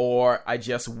educated, or I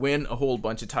just win a whole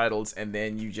bunch of titles, and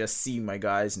then you just see my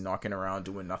guys knocking around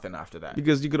doing nothing after that.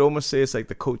 Because you could almost say it's like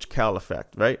the Coach Cal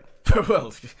effect, right?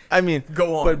 Well, I mean,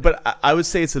 Go on. But I would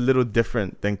say it's a little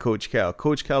different than Coach Cal.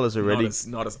 Coach Cal is already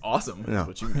not as awesome. no. Is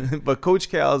what you mean. But Coach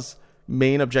Cal's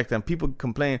main objective, and people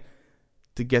complain,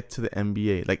 to get to the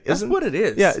NBA. Like, That's what it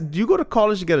is. Yeah, do you go to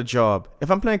college to get a job?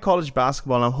 If I'm playing college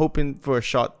basketball, I'm hoping for a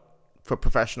shot for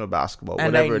professional basketball,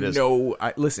 And whatever I it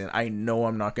is. I know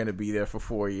I'm not going to be there for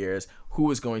 4 years.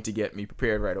 Who is going to get me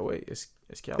prepared right away? Is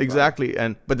Cal Poly. Exactly.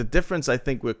 But the difference, I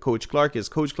think, with Coach Clark is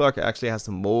Coach Clark actually has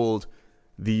to mold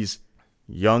these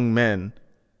young men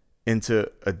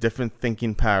into a different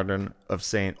thinking pattern of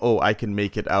saying, oh, I can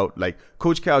make it out. Like,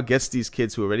 Coach Cal gets these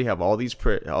kids who already have all this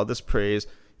praise,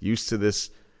 used to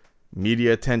this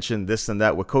media attention, this and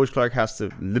that, where Coach Clark has to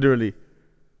literally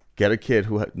get a kid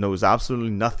who knows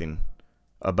absolutely nothing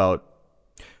about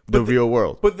the real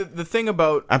world. But the thing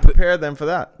about And prepare them for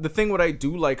that. the thing what I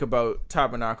do like about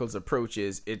Tabernacle's approach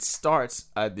is it starts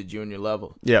at the junior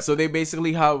level. Yep. So they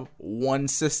basically have one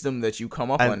system that you come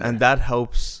up under. And that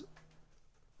helps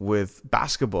with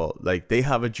basketball. Like, they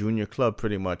have a junior club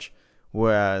pretty much,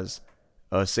 whereas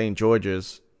St.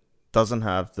 George's doesn't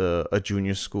have a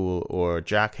junior school, or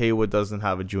Jack Haywood doesn't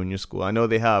have a junior school. I know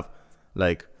they have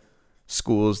like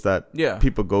schools that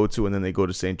people go to and then they go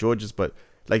to St. George's, but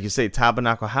like you say,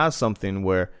 Tabernacle has something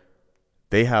where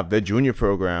they have their junior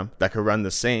program that could run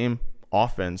the same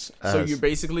offense as, so you're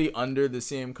basically under the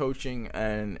same coaching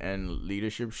and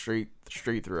leadership straight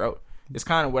throughout. It's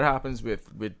kind of what happens with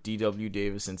D.W.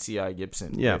 Davis and C.I.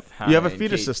 Gibson. Yeah. with You have a Hannah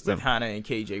feeder and system. with Hannah and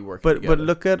KJ working but together.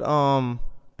 look at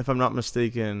if I'm not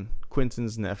mistaken,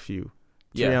 Quinton's nephew,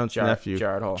 Treon's nephew,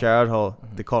 Jared Hall. Jared Hall.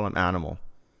 They call him Animal.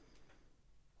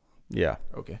 Yeah,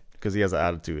 Okay. because he has an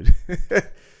attitude.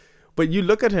 But you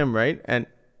look at him, right, and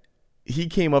he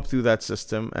came up through that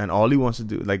system, and all he wants to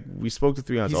do, like we spoke to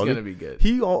 3 ounce, He's gonna be good.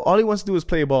 All he wants to do is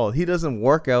play ball. He doesn't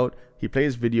work out. He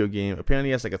plays video game. Apparently,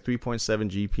 he has like a 3.7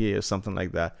 GPA or something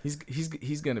like that. He's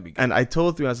gonna be good. And I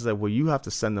told 3 ounce, I was like, well, you have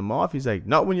to send them off. He's like,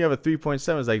 not when you have a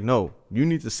 3.7. It's like, no, you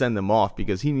need to send them off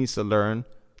because he needs to learn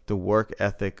the work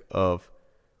ethic of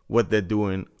what they're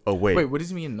doing away. Wait, what does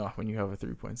he mean not when you have a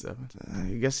 3.7?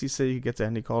 I guess he said you get to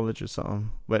any college or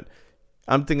something. But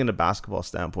I'm thinking the basketball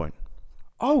standpoint.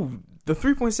 Oh, the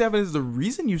 3.7 is the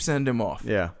reason you send him off.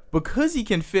 Yeah. Because he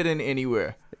can fit in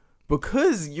anywhere.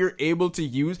 Because you're able to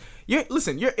use you're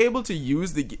able to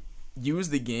use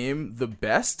the game the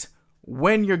best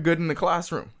when you're good in the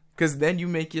classroom. Because then you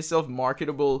make yourself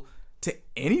marketable to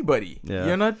anybody. Yeah.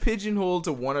 You're not pigeonholed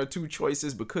to one or two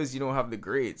choices because you don't have the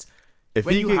grades. If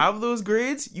When he you could- have those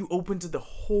grades, you open to the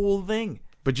whole thing.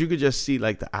 But you could just see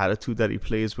like the attitude that he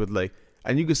plays with, like,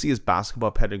 and you could see his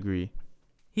basketball pedigree.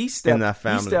 He stepped that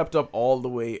family. He stepped up all the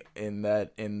way in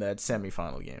that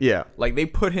semifinal game. Yeah. Like they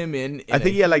put him in I think a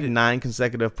he had like heated- 9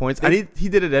 consecutive points. And he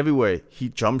did it everywhere. He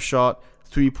jump shot,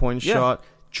 3-point Yeah. shot,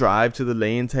 drive to the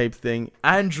lane type thing.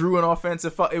 and drew an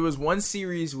offensive foul. It was one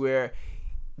series where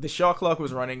the shot clock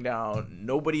was running down.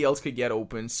 Nobody else could get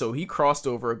open. So he crossed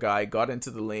over a guy, got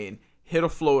into the lane, hit a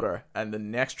floater, and the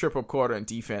next triple quarter in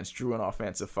defense drew an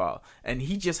offensive foul. And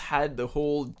he just had the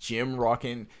whole gym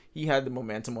rocking. He had the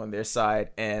momentum on their side.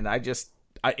 And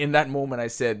in that moment, I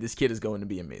said, this kid is going to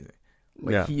be amazing.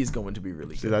 Like, Yeah. he is going to be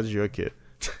really See, good. that's your kid.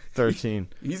 13.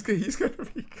 He's going to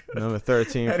be good. Number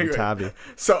 13 Anyway. from Tabby.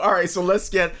 So all right, so let's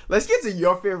get to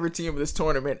your favorite team of this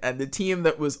tournament and the team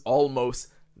that was almost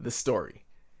the story.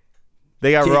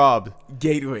 They got robbed.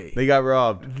 Gateway. They got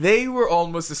robbed. They were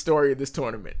almost the story of this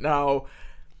tournament. Now,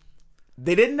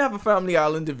 they didn't have a Family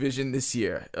Island division this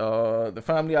year. The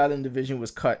Family Island division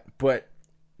was cut, but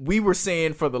we were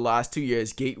saying for the last 2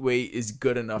 years, Gateway is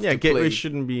good enough to play. Yeah, Gateway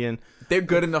shouldn't be in. They're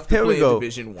good enough to Here play we go. in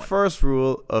Division 1. First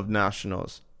rule of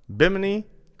Nationals. Bimini,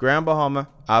 Grand Bahama,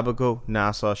 Abaco,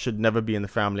 Nassau should never be in the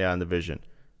Family Island division.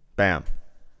 Bam.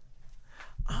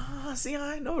 See,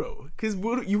 I know though, because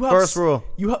you have First rule.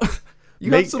 You have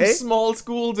Make some a- small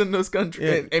schools in those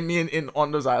countries. Yeah. in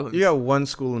on those islands. You got one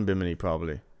school in Bimini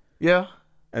probably. Yeah.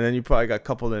 And then you probably got a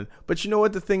couple in. But you know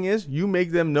what the thing is? You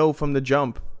make them know from the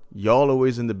jump. Y'all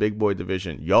always in the big boy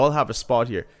division. Y'all have a spot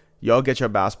here. Y'all get your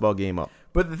basketball game up.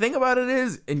 But the thing about it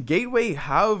is, in Gateway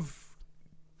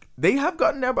they have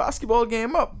gotten their basketball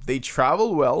game up. They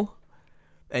travel well,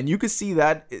 and you could see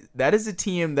that is a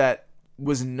team that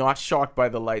was not shocked by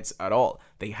the lights at all.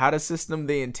 They had a system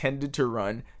they intended to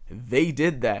run. They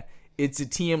did that. It's a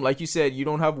team, like you said, you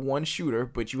don't have one shooter,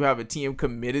 but you have a team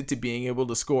committed to being able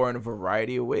to score in a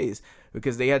variety of ways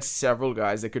because they had several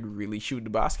guys that could really shoot the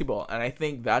basketball. And I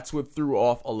think that's what threw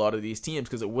off a lot of these teams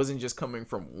because it wasn't just coming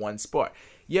from one spot.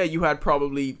 Yeah, you had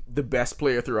probably the best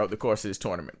player throughout the course of this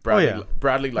tournament. Bradley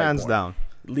Lightbourne. Hands down.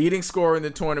 Leading scorer in the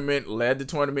tournament, led the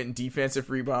tournament in defensive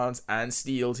rebounds and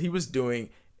steals. He was doing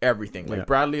everything. Like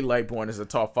Bradley Lightbourne is a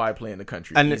top 5 player in the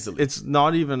country And easily. it's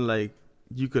not even like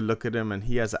you could look at him and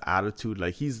he has an attitude.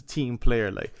 Like he's a team player.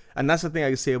 Like, and that's the thing I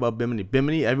can say about Bimini.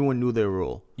 Bimini, everyone knew their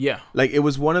role. Yeah. Like it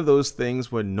was one of those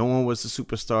things where no one was a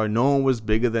superstar. No one was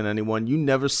bigger than anyone. You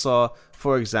never saw,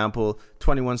 for example,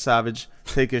 21 Savage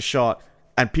take a shot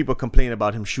and people complain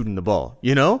about him shooting the ball.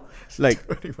 You know, like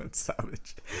 21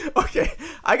 Savage. Okay,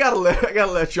 I gotta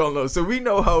let y'all know. So we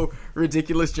know how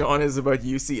ridiculous John is about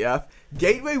UCF.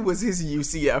 Gateway was his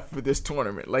UCF for this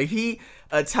tournament. Like he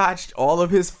attached all of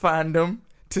his fandom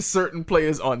to certain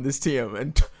players on this team,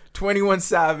 and 21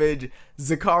 Savage,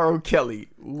 Zakaro Kelly.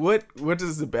 What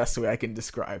is the best way I can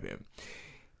describe him?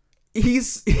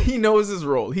 He knows his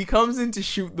role. He comes in to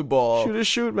shoot the ball.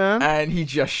 shoot, man. And he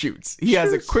just shoots. He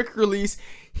has a quick release.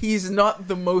 He's not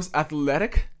the most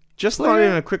athletic. Just player. not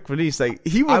even a quick release. Like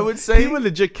he would, I would say he would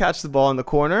legit catch the ball in the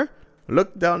corner,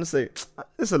 look down and say,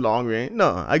 "It's a long range."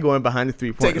 No, I go in behind the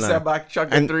 3-point line. Take a step back, chuck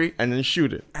a and, three. and then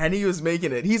shoot it. And he was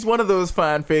making it. He's one of those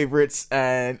fan favorites,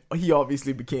 and he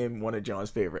obviously became one of John's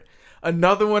favorite.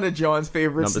 Another one of John's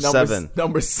favorites,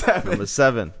 Number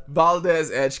seven.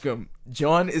 Valdez Edgecombe.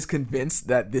 John is convinced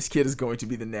that this kid is going to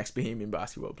be the next Bahamian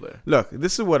basketball player. Look,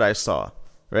 this is what I saw.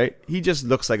 Right? He just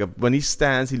looks like when he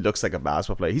stands, he looks like a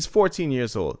basketball player. He's 14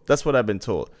 years old. That's what I've been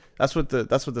told. That's what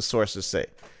the sources say.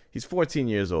 He's 14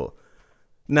 years old.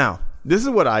 Now, this is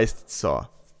what I saw.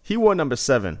 He wore number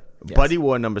 7. Yes. Buddy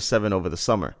wore number 7 over the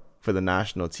summer for the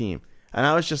national team. And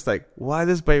I was just like, why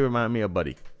does Buddy remind me of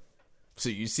Buddy? So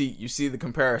you see the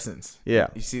comparisons. Yeah.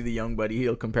 You see the young Buddy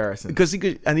Hield comparison. Because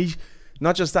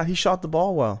not just that, he shot the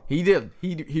ball well. He did.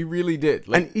 He really did.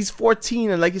 And he's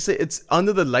 14, and like you say, it's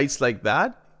under the lights like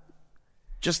that.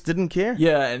 Just didn't care.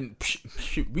 Yeah, and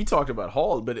shoot, we talked about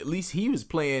Hall, but at least he's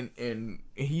playing in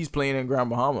Grand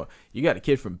Bahama. You got a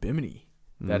kid from Bimini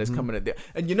that is coming in there.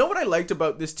 And you know what I liked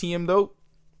about this team, though?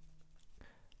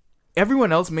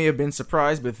 Everyone else may have been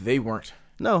surprised, but they weren't.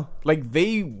 No. Like,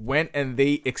 they went and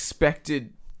they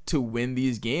expected to win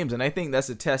these games, and I think that's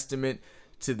a testament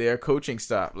to their coaching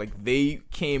staff. Like, they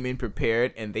came in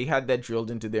prepared and they had that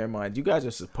drilled into their minds. You guys are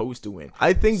supposed to win.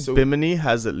 I think Bimini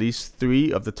has at least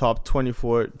 3 of the top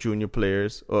 24 junior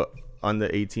players or under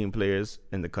 18 players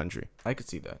in the country. I could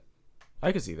see that.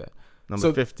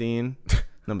 Number 15,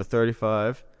 number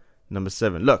 35, number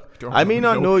 7. Look, I may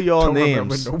not know y'all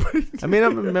names. I may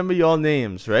not remember y'all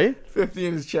names, right?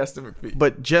 15 is Chester McPhee.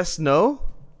 But just know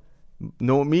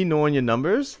me knowing your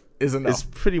numbers is enough. Is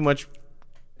pretty much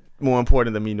more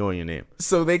important than me knowing your name.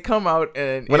 So they come out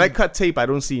and when I cut tape, I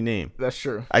don't see name. That's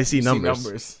true. I see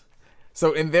numbers.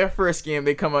 So in their first game,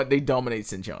 they come out, they dominate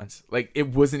St. John's. Like, it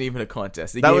wasn't even a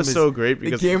contest. That was so great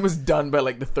because the game was done by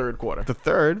like the third quarter.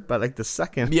 By like the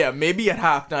second. Yeah, maybe at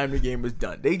halftime the game was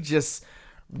done. They just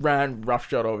ran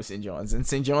roughshod over St. John's, and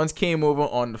St. John's came over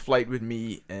on the flight with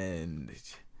me, and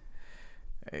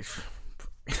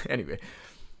anyway.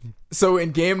 So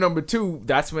in game number 2,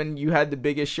 that's when you had the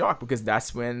biggest shock because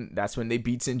that's when they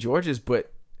beat St. George's,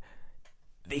 but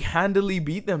they handily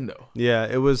beat them though. Yeah,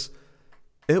 it was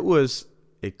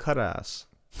a cut ass.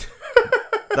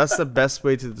 That's the best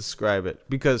way to describe it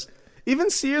because even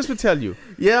Sears would tell you.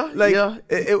 Yeah, like yeah.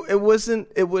 It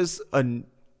wasn't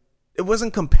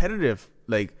competitive.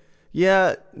 Like,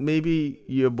 yeah, maybe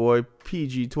your boy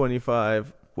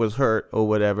PG-25 was hurt or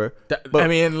whatever. I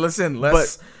mean, listen,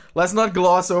 Let's not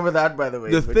gloss over that, by the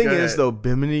way. The but thing go is, ahead. though,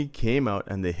 Bimini came out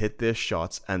and they hit their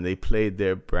shots and they played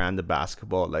their brand of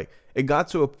basketball. Like it got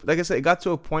to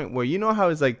a point where you know how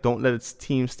it's like don't let its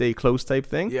team stay close type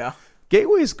thing. Yeah.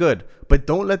 Gateway is good, but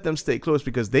don't let them stay close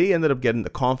because they ended up getting the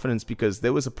confidence because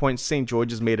there was a point St.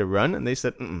 George's made a run and they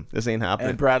said, this ain't happening.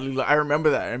 And Bradley, I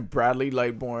remember that. And Bradley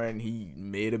Lightbourne, he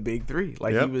made a big three.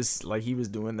 Yep. He was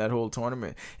doing that whole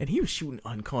tournament, and he was shooting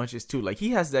unconscious too. Like he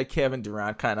has that Kevin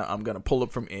Durant kind of I'm gonna pull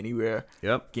up from anywhere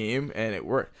game, and it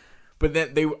worked. But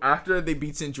then after they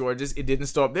beat St. George's, it didn't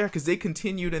stop there because they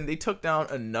continued and they took down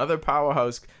another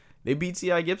powerhouse. They beat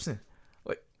C.I. Gibson.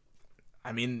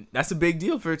 I mean, that's a big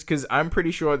deal for it because I'm pretty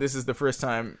sure this is the first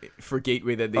time for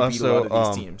Gateway that they beat a lot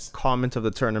of these teams. Comment of the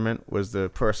tournament was the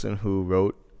person who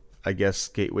wrote, I guess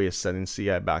Gateway is sending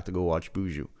CI back to go watch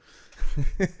Buju.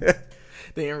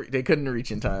 They couldn't reach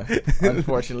in time.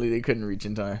 Unfortunately, they couldn't reach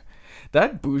in time.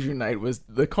 That Buju night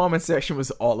the comment section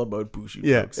was all about Buju.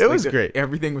 Yeah, folks. it was great.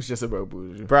 Everything was just about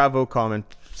Buju. Bravo comment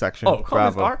section.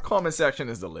 Bravo. Our comment section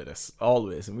is the latest,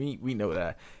 always, and we know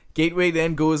that. Gateway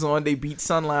then goes on. They beat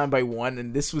Sunland by 1,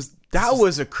 and this was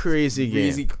a crazy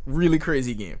game. Really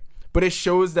crazy game. But it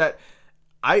shows that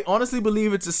I honestly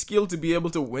believe it's a skill to be able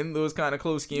to win those kind of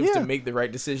close games to make the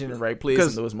right decision and right plays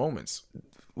in those moments.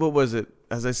 What was it?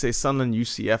 As I say, Sunland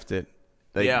UCF'd it.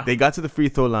 They got to the free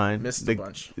throw line. Missed a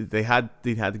bunch. They had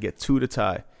to get 2 to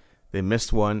tie. They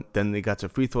missed one. Then they got to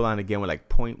free throw line again with like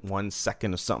 0.1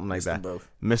 second or something like that.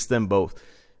 Missed them both.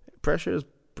 Pressure is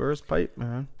burst pipe,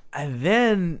 man. And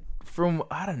then from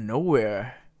out of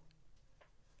nowhere,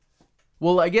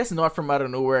 well, I guess not from out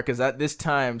of nowhere, because at this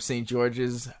time St.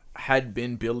 George's had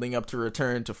been building up to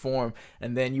return to form,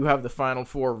 and then you have the Final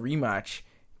Four rematch,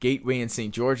 Gateway and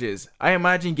St. George's. I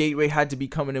imagine Gateway had to be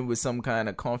coming in with some kind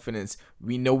of confidence.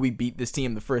 We know we beat this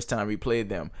team the first time we played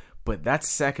them, but that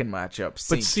second matchup,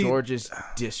 St. George's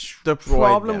destroyed the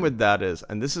problem them. with that is,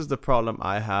 and this is the problem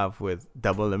I have with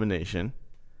double elimination,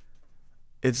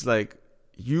 it's like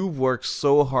you work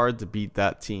so hard to beat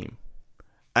that team,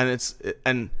 and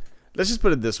let's just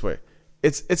put it this way,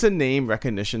 it's a name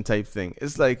recognition type thing.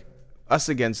 It's like us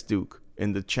against Duke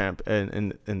in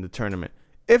the in the tournament.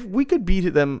 If we could beat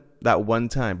them that one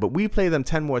time, but we play them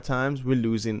 10 more times, we're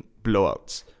losing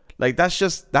blowouts. Like that's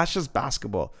just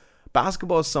basketball.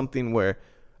 Basketball is something where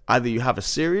either you have a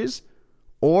series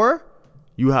or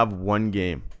you have one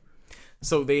game.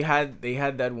 So they had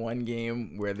that one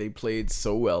game where they played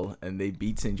so well and they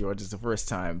beat St. George's the first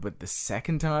time, but the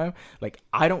second time, like,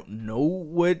 I don't know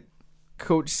what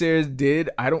Coach Sayers did.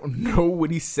 I don't know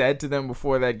what he said to them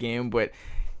before that game, but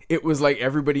it was like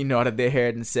everybody nodded their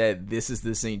head and said, this is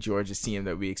the St. George's team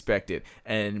that we expected.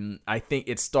 And I think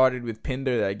it started with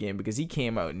Pinder that game because he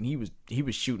came out and he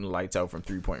was shooting lights out from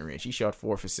 3-point range. He shot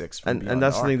 4 for 6. And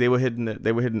that's the thing, they were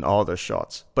hitting all their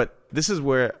shots. But this is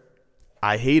where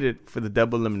I hate it for the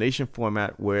double elimination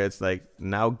format, where it's like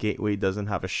now Gateway doesn't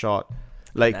have a shot.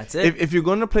 Like that's it. If you're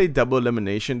going to play double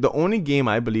elimination, the only game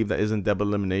I believe that isn't double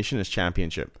elimination is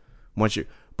championship.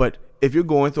 But if you're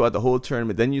going throughout the whole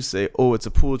tournament, then you say, "Oh, it's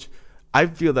a pool." I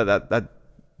feel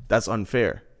that's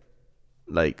unfair.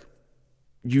 Like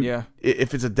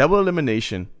if it's a double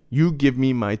elimination, you give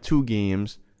me my 2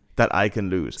 games that I can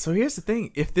lose. So here's the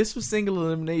thing. If this was single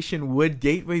elimination, would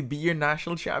Gateway be your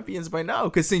national champions by now?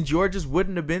 Because St. George's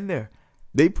wouldn't have been there.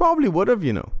 They probably would have,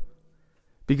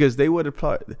 because they would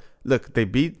have look, they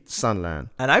beat Sunland.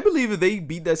 And I believe if they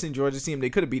beat that St. George's team, they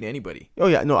could have beat anybody. Oh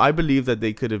yeah, no, I believe that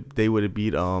they would have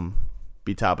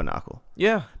beat Tabernacle.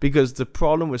 Yeah. Because the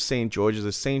problem with St. George's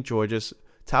is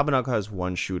Tabernacle has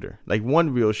one shooter. Like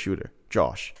one real shooter,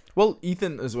 Josh. Well,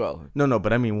 Ethan as well. No,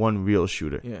 but I mean one real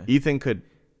shooter. Yeah. Ethan could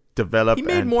develop. He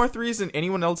made more threes than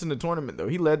anyone else in the tournament, though.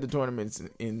 He led the tournaments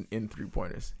in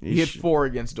 3-pointers. He hit 4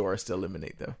 against Doris to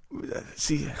eliminate them.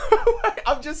 See,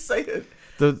 I'm just saying.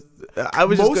 Most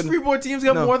 3-point teams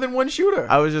got more than one shooter.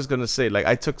 I was just gonna say, like,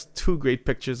 I took 2 great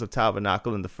pictures of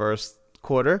Tabernacle in the first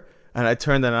quarter, and I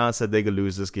turned that on and said they could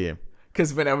lose this game.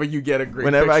 Because whenever you get a great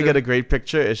Whenever I get a great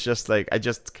picture, it's just like I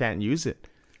just can't use it.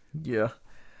 Yeah.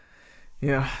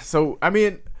 So I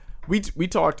mean, we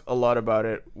talked a lot about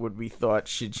it, what we thought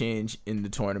should change in the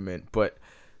tournament, but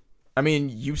I mean,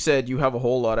 you said you have a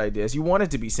whole lot of ideas. You want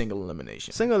it to be single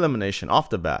elimination. Single elimination off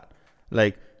the bat.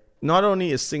 Like, not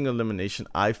only is single elimination,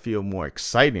 I feel more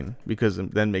exciting because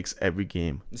it then makes every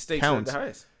game The stakes count. are the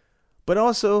highest. But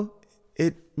also,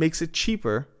 it makes it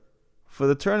cheaper for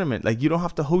the tournament. Like, you don't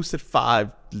have to host it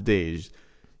 5 days.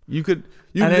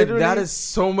 That is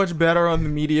so much better on the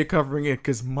media covering it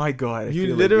because, my God,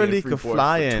 you literally could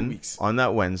fly in on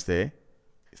that Wednesday,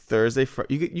 Thursday.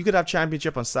 You could have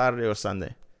championship on Saturday or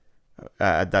Sunday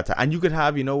at that time. And you could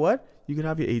have, you you could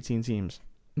have your 18 teams.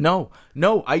 No,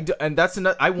 and that's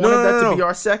another. I wanted that to be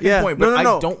our second point, but I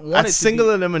don't want At it to single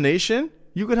be. elimination,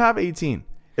 you could have 18.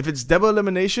 If it's double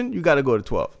elimination, you got to go to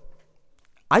 12.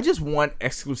 I just want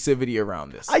exclusivity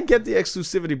around this. I get the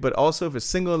exclusivity, but also if it's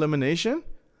single elimination,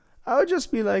 I would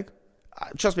just be like,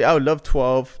 trust me, I would love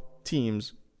 12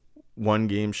 teams, one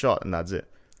game shot, and that's it.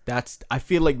 I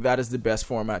feel like that is the best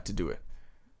format to do it.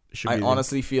 I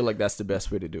honestly feel like that's the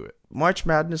best way to do it. March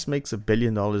Madness makes $1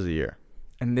 billion a year.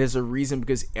 And there's a reason,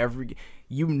 because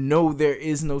there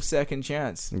is no second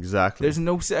chance. Exactly. There's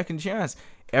no second chance.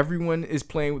 Everyone is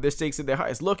playing with their stakes at their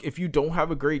highest. Look, if you don't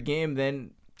have a great game,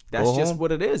 then that's just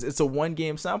what it is. It's a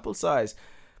 1-game sample size.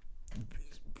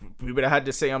 We would have had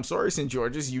to say, I'm sorry, St.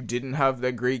 George's, you didn't have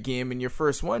that great game in your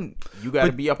first one. You got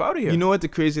to be up out of here. You know what the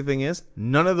crazy thing is?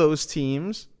 None of those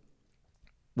teams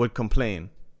would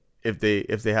complain if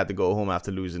they had to go home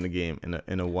after losing the game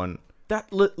in a one.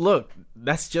 Look,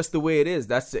 that's just the way it is.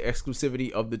 That's the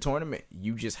exclusivity of the tournament.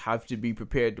 You just have to be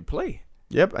prepared to play.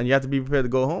 Yep, and you have to be prepared to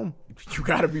go home. You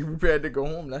got to be prepared to go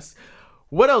home. That's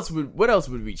what else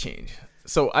would we change?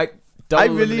 So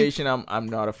double elimination, I'm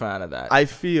not a fan of that. I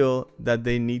feel that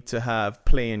they need to have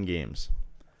play-in games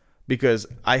because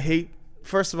I hate.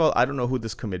 First of all, I don't know who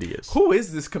this committee is. Who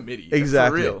is this committee?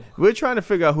 Exactly. For real. We're trying to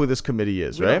figure out who this committee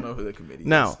is, We right? don't know who the committee is.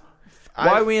 Now,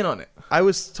 why are we in on it? I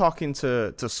was talking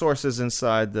to sources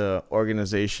inside the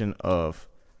organization of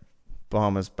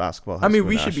Bahamas Basketball High I mean, School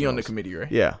we should be on the Nationals. committee,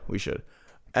 right? Yeah, we should.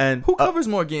 And Who covers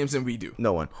more games than we do?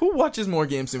 No one. Who watches more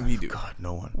games than we do? God,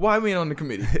 no one. Why are we on the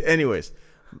committee? Anyways,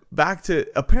 back to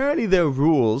apparently there are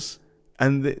rules,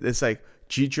 and it's like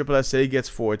GSSA gets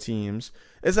 4 teams.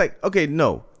 It's like, okay,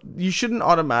 no, you shouldn't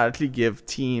automatically give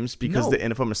teams because they're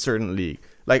in from a certain league.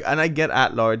 Like, and I get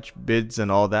at-large bids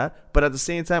and all that, but at the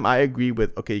same time, I agree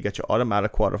with, okay, you got your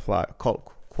automatic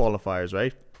qualifiers,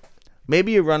 right?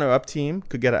 Maybe a runner-up team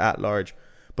could get an at-large,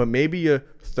 but maybe your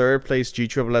third-place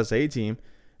GSSA team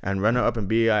and runner-up in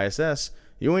BAISS,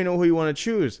 you ain't know who you want to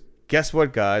choose. Guess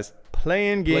what, guys?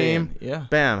 Play-in game, yeah.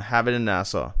 Bam, have it in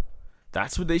Nassau.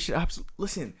 That's what they should absolutely.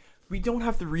 Listen, we don't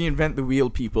have to reinvent the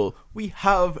wheel, people. We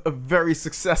have a very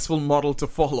successful model to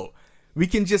follow. We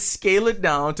can just scale it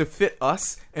down to fit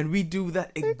us, and we do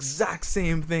that exact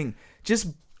same thing. Just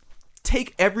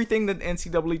take everything that the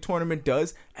NCAA tournament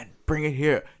does and bring it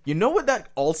here. You know what that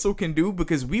also can do?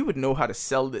 Because we would know how to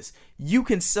sell this. You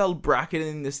can sell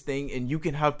bracketing this thing, and you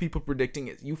can have people predicting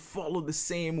it. You follow the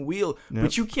same wheel,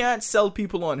 but you can't sell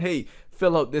people on, hey,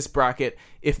 fill out this bracket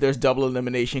if there's double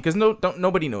elimination, because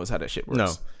nobody knows how that shit works.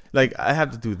 No. Like, I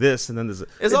have to do this, and then there's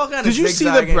it's all kind of Did you see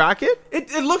the zigzagging. bracket?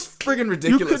 It looks friggin'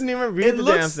 ridiculous. You couldn't even read the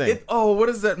damn thing. What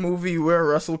is that movie where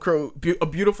Russell Crowe, A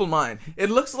Beautiful Mind? It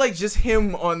looks like just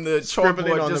him on the Scribbling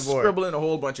chalkboard, on just the board. scribbling a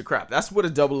whole bunch of crap. That's what a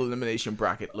double elimination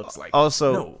bracket looks like.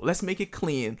 Also- no, let's make it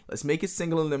clean. Let's make it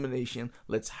single elimination.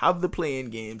 Let's have the play-in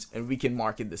games, and we can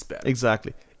market this better.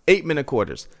 Exactly. 8-minute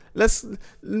quarters.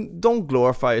 Don't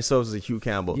glorify yourselves as a Hugh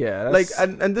Campbell. Yeah, like,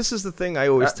 that's- and this is the thing I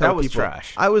always tell that was people.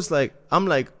 trash. I'm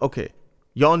like, okay,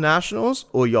 y'all Nationals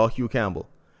or y'all Hugh Campbell?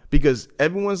 Because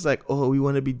everyone's like, oh, we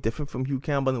want to be different from Hugh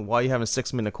Campbell, and why are you having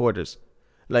 6-minute quarters?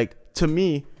 Like, to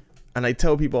me, and I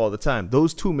tell people all the time,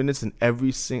 those 2 minutes at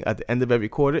the end of every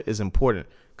quarter is important,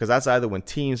 because that's either when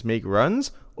teams make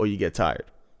runs or you get tired.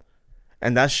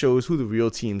 And that shows who the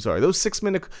real teams are. Those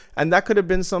 6-minute, and that could have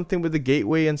been something with the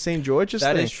Gateway and St. George's.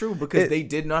 That thing. is true, because they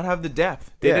did not have the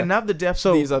depth. They didn't have the depth So,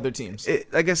 of these other teams.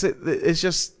 Like I said, it's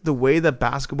just the way that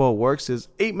basketball works is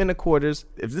 8-minute quarters.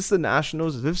 If this is the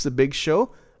Nationals, if this is the big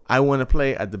show, I want to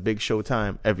play at the big show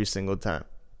time every single time.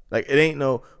 Like, it ain't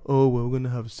no, oh, well, we're going to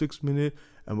have a 6-minute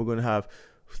and we're going to have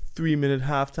 3-minute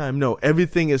halftime. No,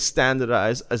 everything is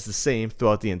standardized as the same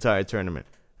throughout the entire tournament.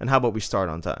 And how about we start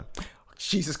on time?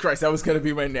 Jesus Christ, that was gonna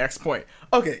be my next point.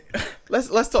 Okay,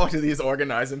 let's talk to these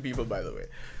organizing people, by the way.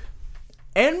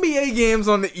 NBA games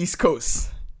on the East Coast.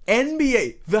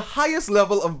 NBA, the highest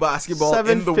level of basketball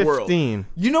in the world. 7:15.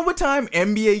 You know what time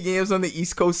NBA games on the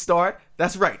East Coast start?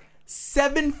 That's right,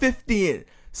 7:15.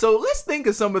 So let's think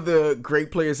of some of the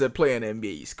great players that play on NBA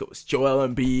East Coast. Joel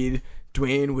Embiid,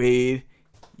 Dwayne Wade,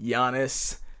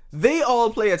 Giannis. They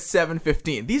all play at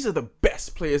 7:15. These are the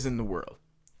best players in the world.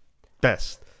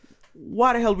 Best.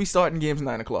 Why the hell we starting games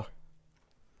 9 o'clock?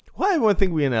 Why everyone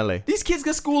think we in LA? These kids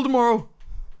got school tomorrow.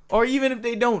 Or even if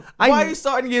they don't. Why are you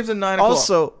starting games at 9 o'clock?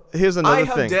 Also, here's another I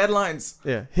have thing. deadlines.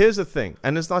 Yeah, here's the thing,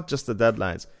 and it's not just the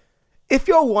deadlines. If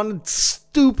y'all want a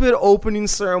stupid opening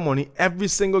ceremony every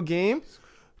single game,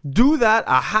 do that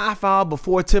a half hour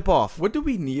before tip-off. What do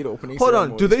we need opening Hold on,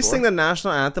 ceremonies do they for? sing the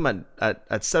national anthem at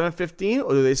 7:15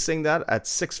 or do they sing that at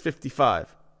 6:55?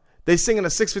 They sing in a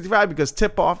 6:55 because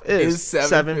tip-off is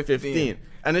 7:15.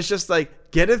 And it's just like,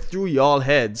 get it through y'all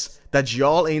heads that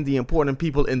y'all ain't the important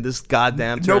people in this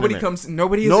goddamn tournament.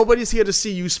 Nobody's here to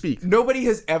see you speak. Nobody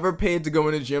has ever paid to go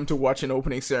in a gym to watch an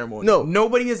opening ceremony. No.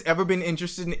 Nobody has ever been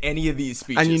interested in any of these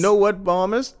speeches. And you know what,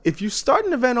 Bombers? If you start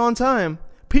an event on time,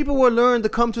 people will learn to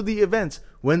come to the event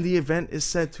when the event is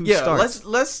set to start.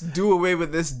 Let's do away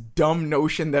with this dumb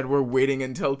notion that we're waiting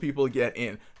until people get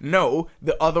in. No,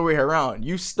 the other way around.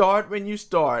 You start when you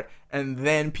start, and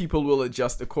then people will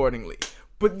adjust accordingly.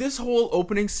 But this whole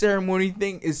opening ceremony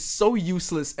thing is so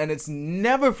useless, and it's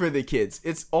never for the kids.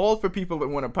 It's all for people that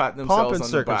want to pat themselves Pomp and on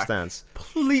the back. circumstance.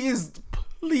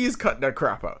 Please cut that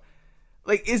crap out.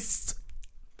 Like,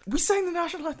 we sang the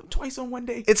national anthem twice on one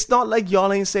day. It's not like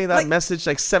y'all ain't say that message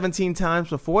like 17 times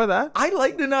before that. I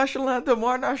like the national anthem.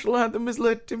 Our national anthem is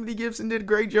lit. Timothy Gibson did a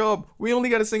great job. We only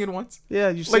got to sing it once. Yeah,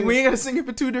 you sing we ain't got to sing it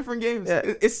for 2 different games. Yeah.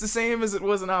 It's the same as it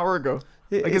was an hour ago.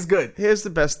 It's good. Here's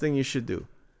the best thing you should do.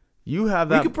 You have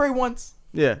that. We could pray once.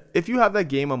 Yeah, if you have that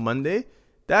game on Monday,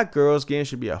 that girls' game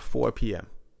should be at 4 p.m.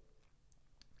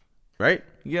 Right?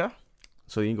 Yeah.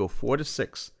 So you can go 4 to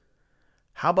 6.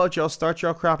 How about y'all start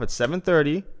your crap at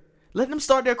 7:30? Let them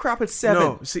start their crap at 7.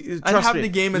 No, see, and trust have me. the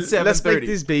game at 7:30. Let's make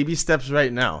these baby steps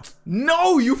right now.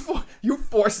 No, you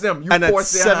force them. And at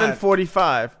force their hand.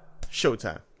 7:45,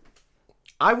 showtime.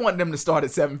 I want them to start at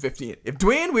 7:15. If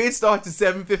Dwayne Wade starts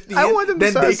at 7:15, I want them to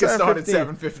then start they at can start at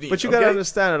 7:15. 7:15. But you gotta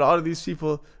understand that all of these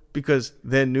people, because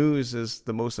their news is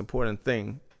the most important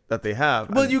thing that they have.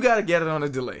 Well, you gotta get it on a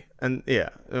delay. And yeah,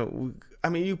 I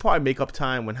mean, you probably make up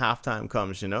time when halftime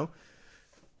comes, you know.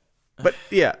 But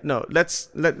yeah, no, let's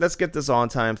get this on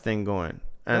time thing going,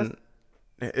 and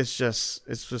it's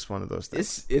just one of those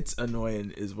things. It's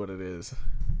annoying, is what it is.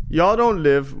 Y'all don't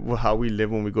live how we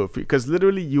live when we go free, because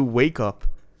literally you wake up,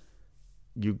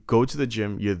 you go to the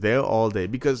gym, you're there all day.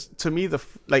 Because to me, the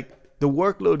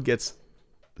workload gets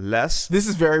less. This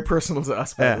is very personal to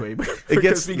us, by the way. It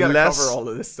gets we gotta less cover all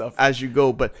of this stuff as you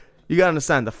go, but you gotta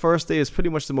understand the first day is pretty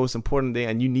much the most important day,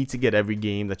 and you need to get every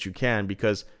game that you can,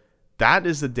 because that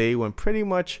is the day when pretty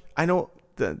much, I know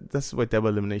that's why double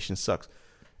elimination sucks.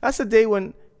 That's the day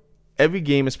when every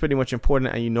game is pretty much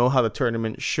important, and you know how the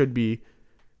tournament should be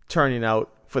turning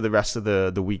out for the rest of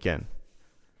the weekend.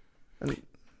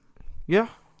 Yeah.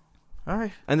 All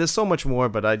right. And there's so much more,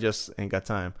 but I just ain't got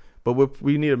time. But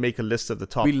we need to make a list of the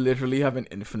top. We literally have an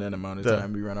infinite amount of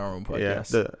time. We run our own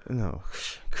podcast.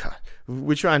 God,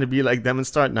 we're trying to be like them and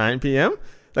start 9 p.m.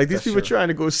 Like these people trying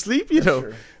to go sleep, you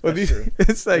know. Well,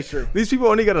 it's like these people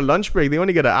only get a lunch break. They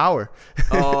only get an hour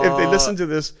if they listen to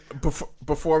this.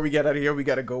 Before we get out of here, we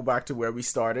got to go back to where we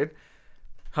started.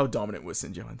 How dominant was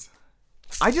St. John's?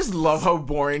 I just love how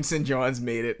boring St. John's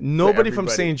made it. Nobody from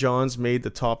St. John's made the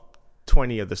top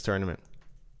 20 of this tournament.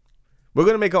 We're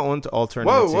gonna make our own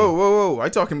alternate team. Whoa!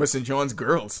 I'm talking about St. John's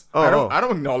girls. I don't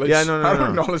acknowledge. Yeah, no. I don't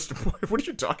acknowledge the boy. What are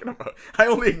you talking about? I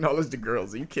only acknowledge the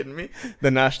girls. Are you kidding me?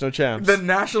 The national champs. The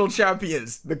national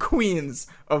champions, the queens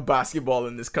of basketball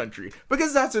in this country,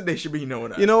 because that's what they should be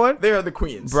known as. You know what? They are the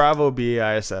queens. Bravo,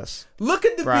 BAISS. Look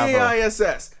at the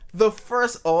BAISS, the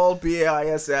first all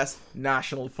BAISS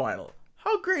national final.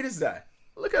 How great is that?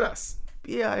 Look at us,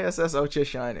 BAISS out here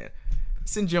shining.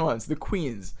 St. John's, the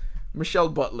queens, Michelle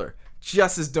Butler.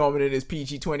 Just as dominant as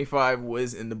PG-25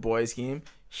 was in the boys' game,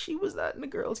 she was that in the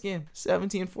girls' game.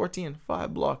 17-14,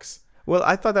 5 blocks. Well,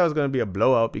 I thought that was going to be a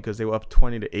blowout because they were up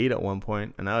 20-8 at one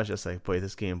point, and I was just like, boy,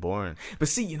 this game boring. But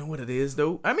see, you know what it is,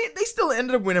 though? I mean, they still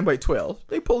ended up winning by 12.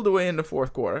 They pulled away in the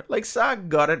fourth quarter. Like, Sac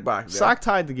got it back there. Sac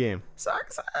tied the game.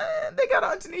 Sac, they got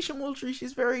on Tanisha Moultrie.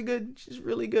 She's very good. She's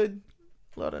really good.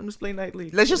 A lot of them just play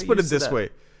nightly. Let's just put it this way.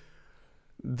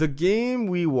 The game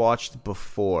we watched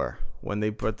before, when they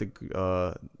brought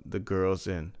the girls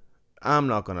in, I'm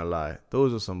not gonna lie,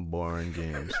 those are some boring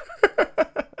games.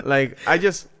 Like I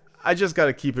just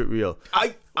gotta keep it real.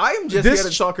 I'm just here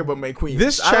to talk about my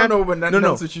queens. I don't know, but nothing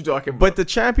else that you're talking about. But the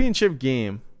championship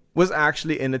game was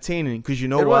actually entertaining because you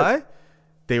know why?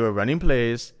 They were running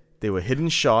plays. They were hitting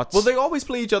shots. Well, they always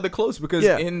play each other close because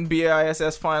in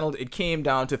BAISS finals, it came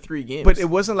down to 3 games. But it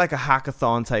wasn't like a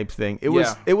hackathon type thing. It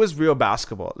was real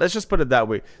basketball. Let's just put it that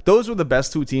way. Those were the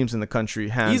best 2 teams in the country,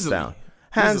 hands down.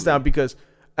 Hands down, because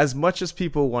as much as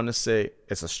people want to say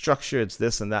it's a structure, it's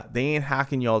this and that, they ain't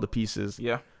hacking y'all to pieces.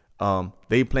 Yeah.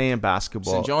 They playing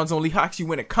basketball. St. John's only hacks you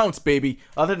when it counts, baby.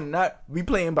 Other than that, we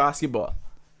playing basketball.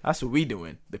 That's what we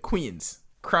doing. The queens.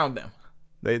 Crown them.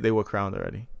 They were crowned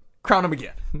already. Crown them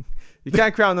again. You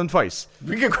can't crown them twice.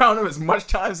 We can crown them as much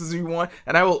times as we want,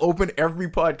 and I will open every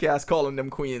podcast calling them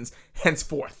queens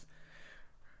henceforth.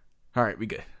 All right, we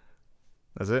good.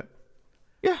 That's it?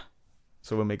 Yeah.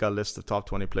 So we'll make our list of top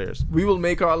 20 players. We will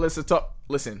make our list of top.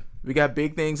 Listen, we got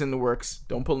big things in the works.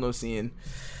 Don't pull no scene.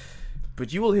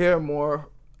 But you will hear more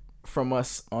from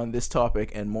us on this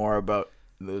topic and more about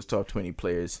those top 20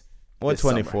 players. Or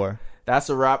 24. That's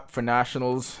a wrap for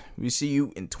Nationals. We see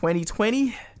you in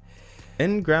 2020.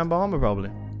 In Grand Bahama,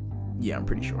 probably. Yeah, I'm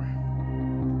pretty sure.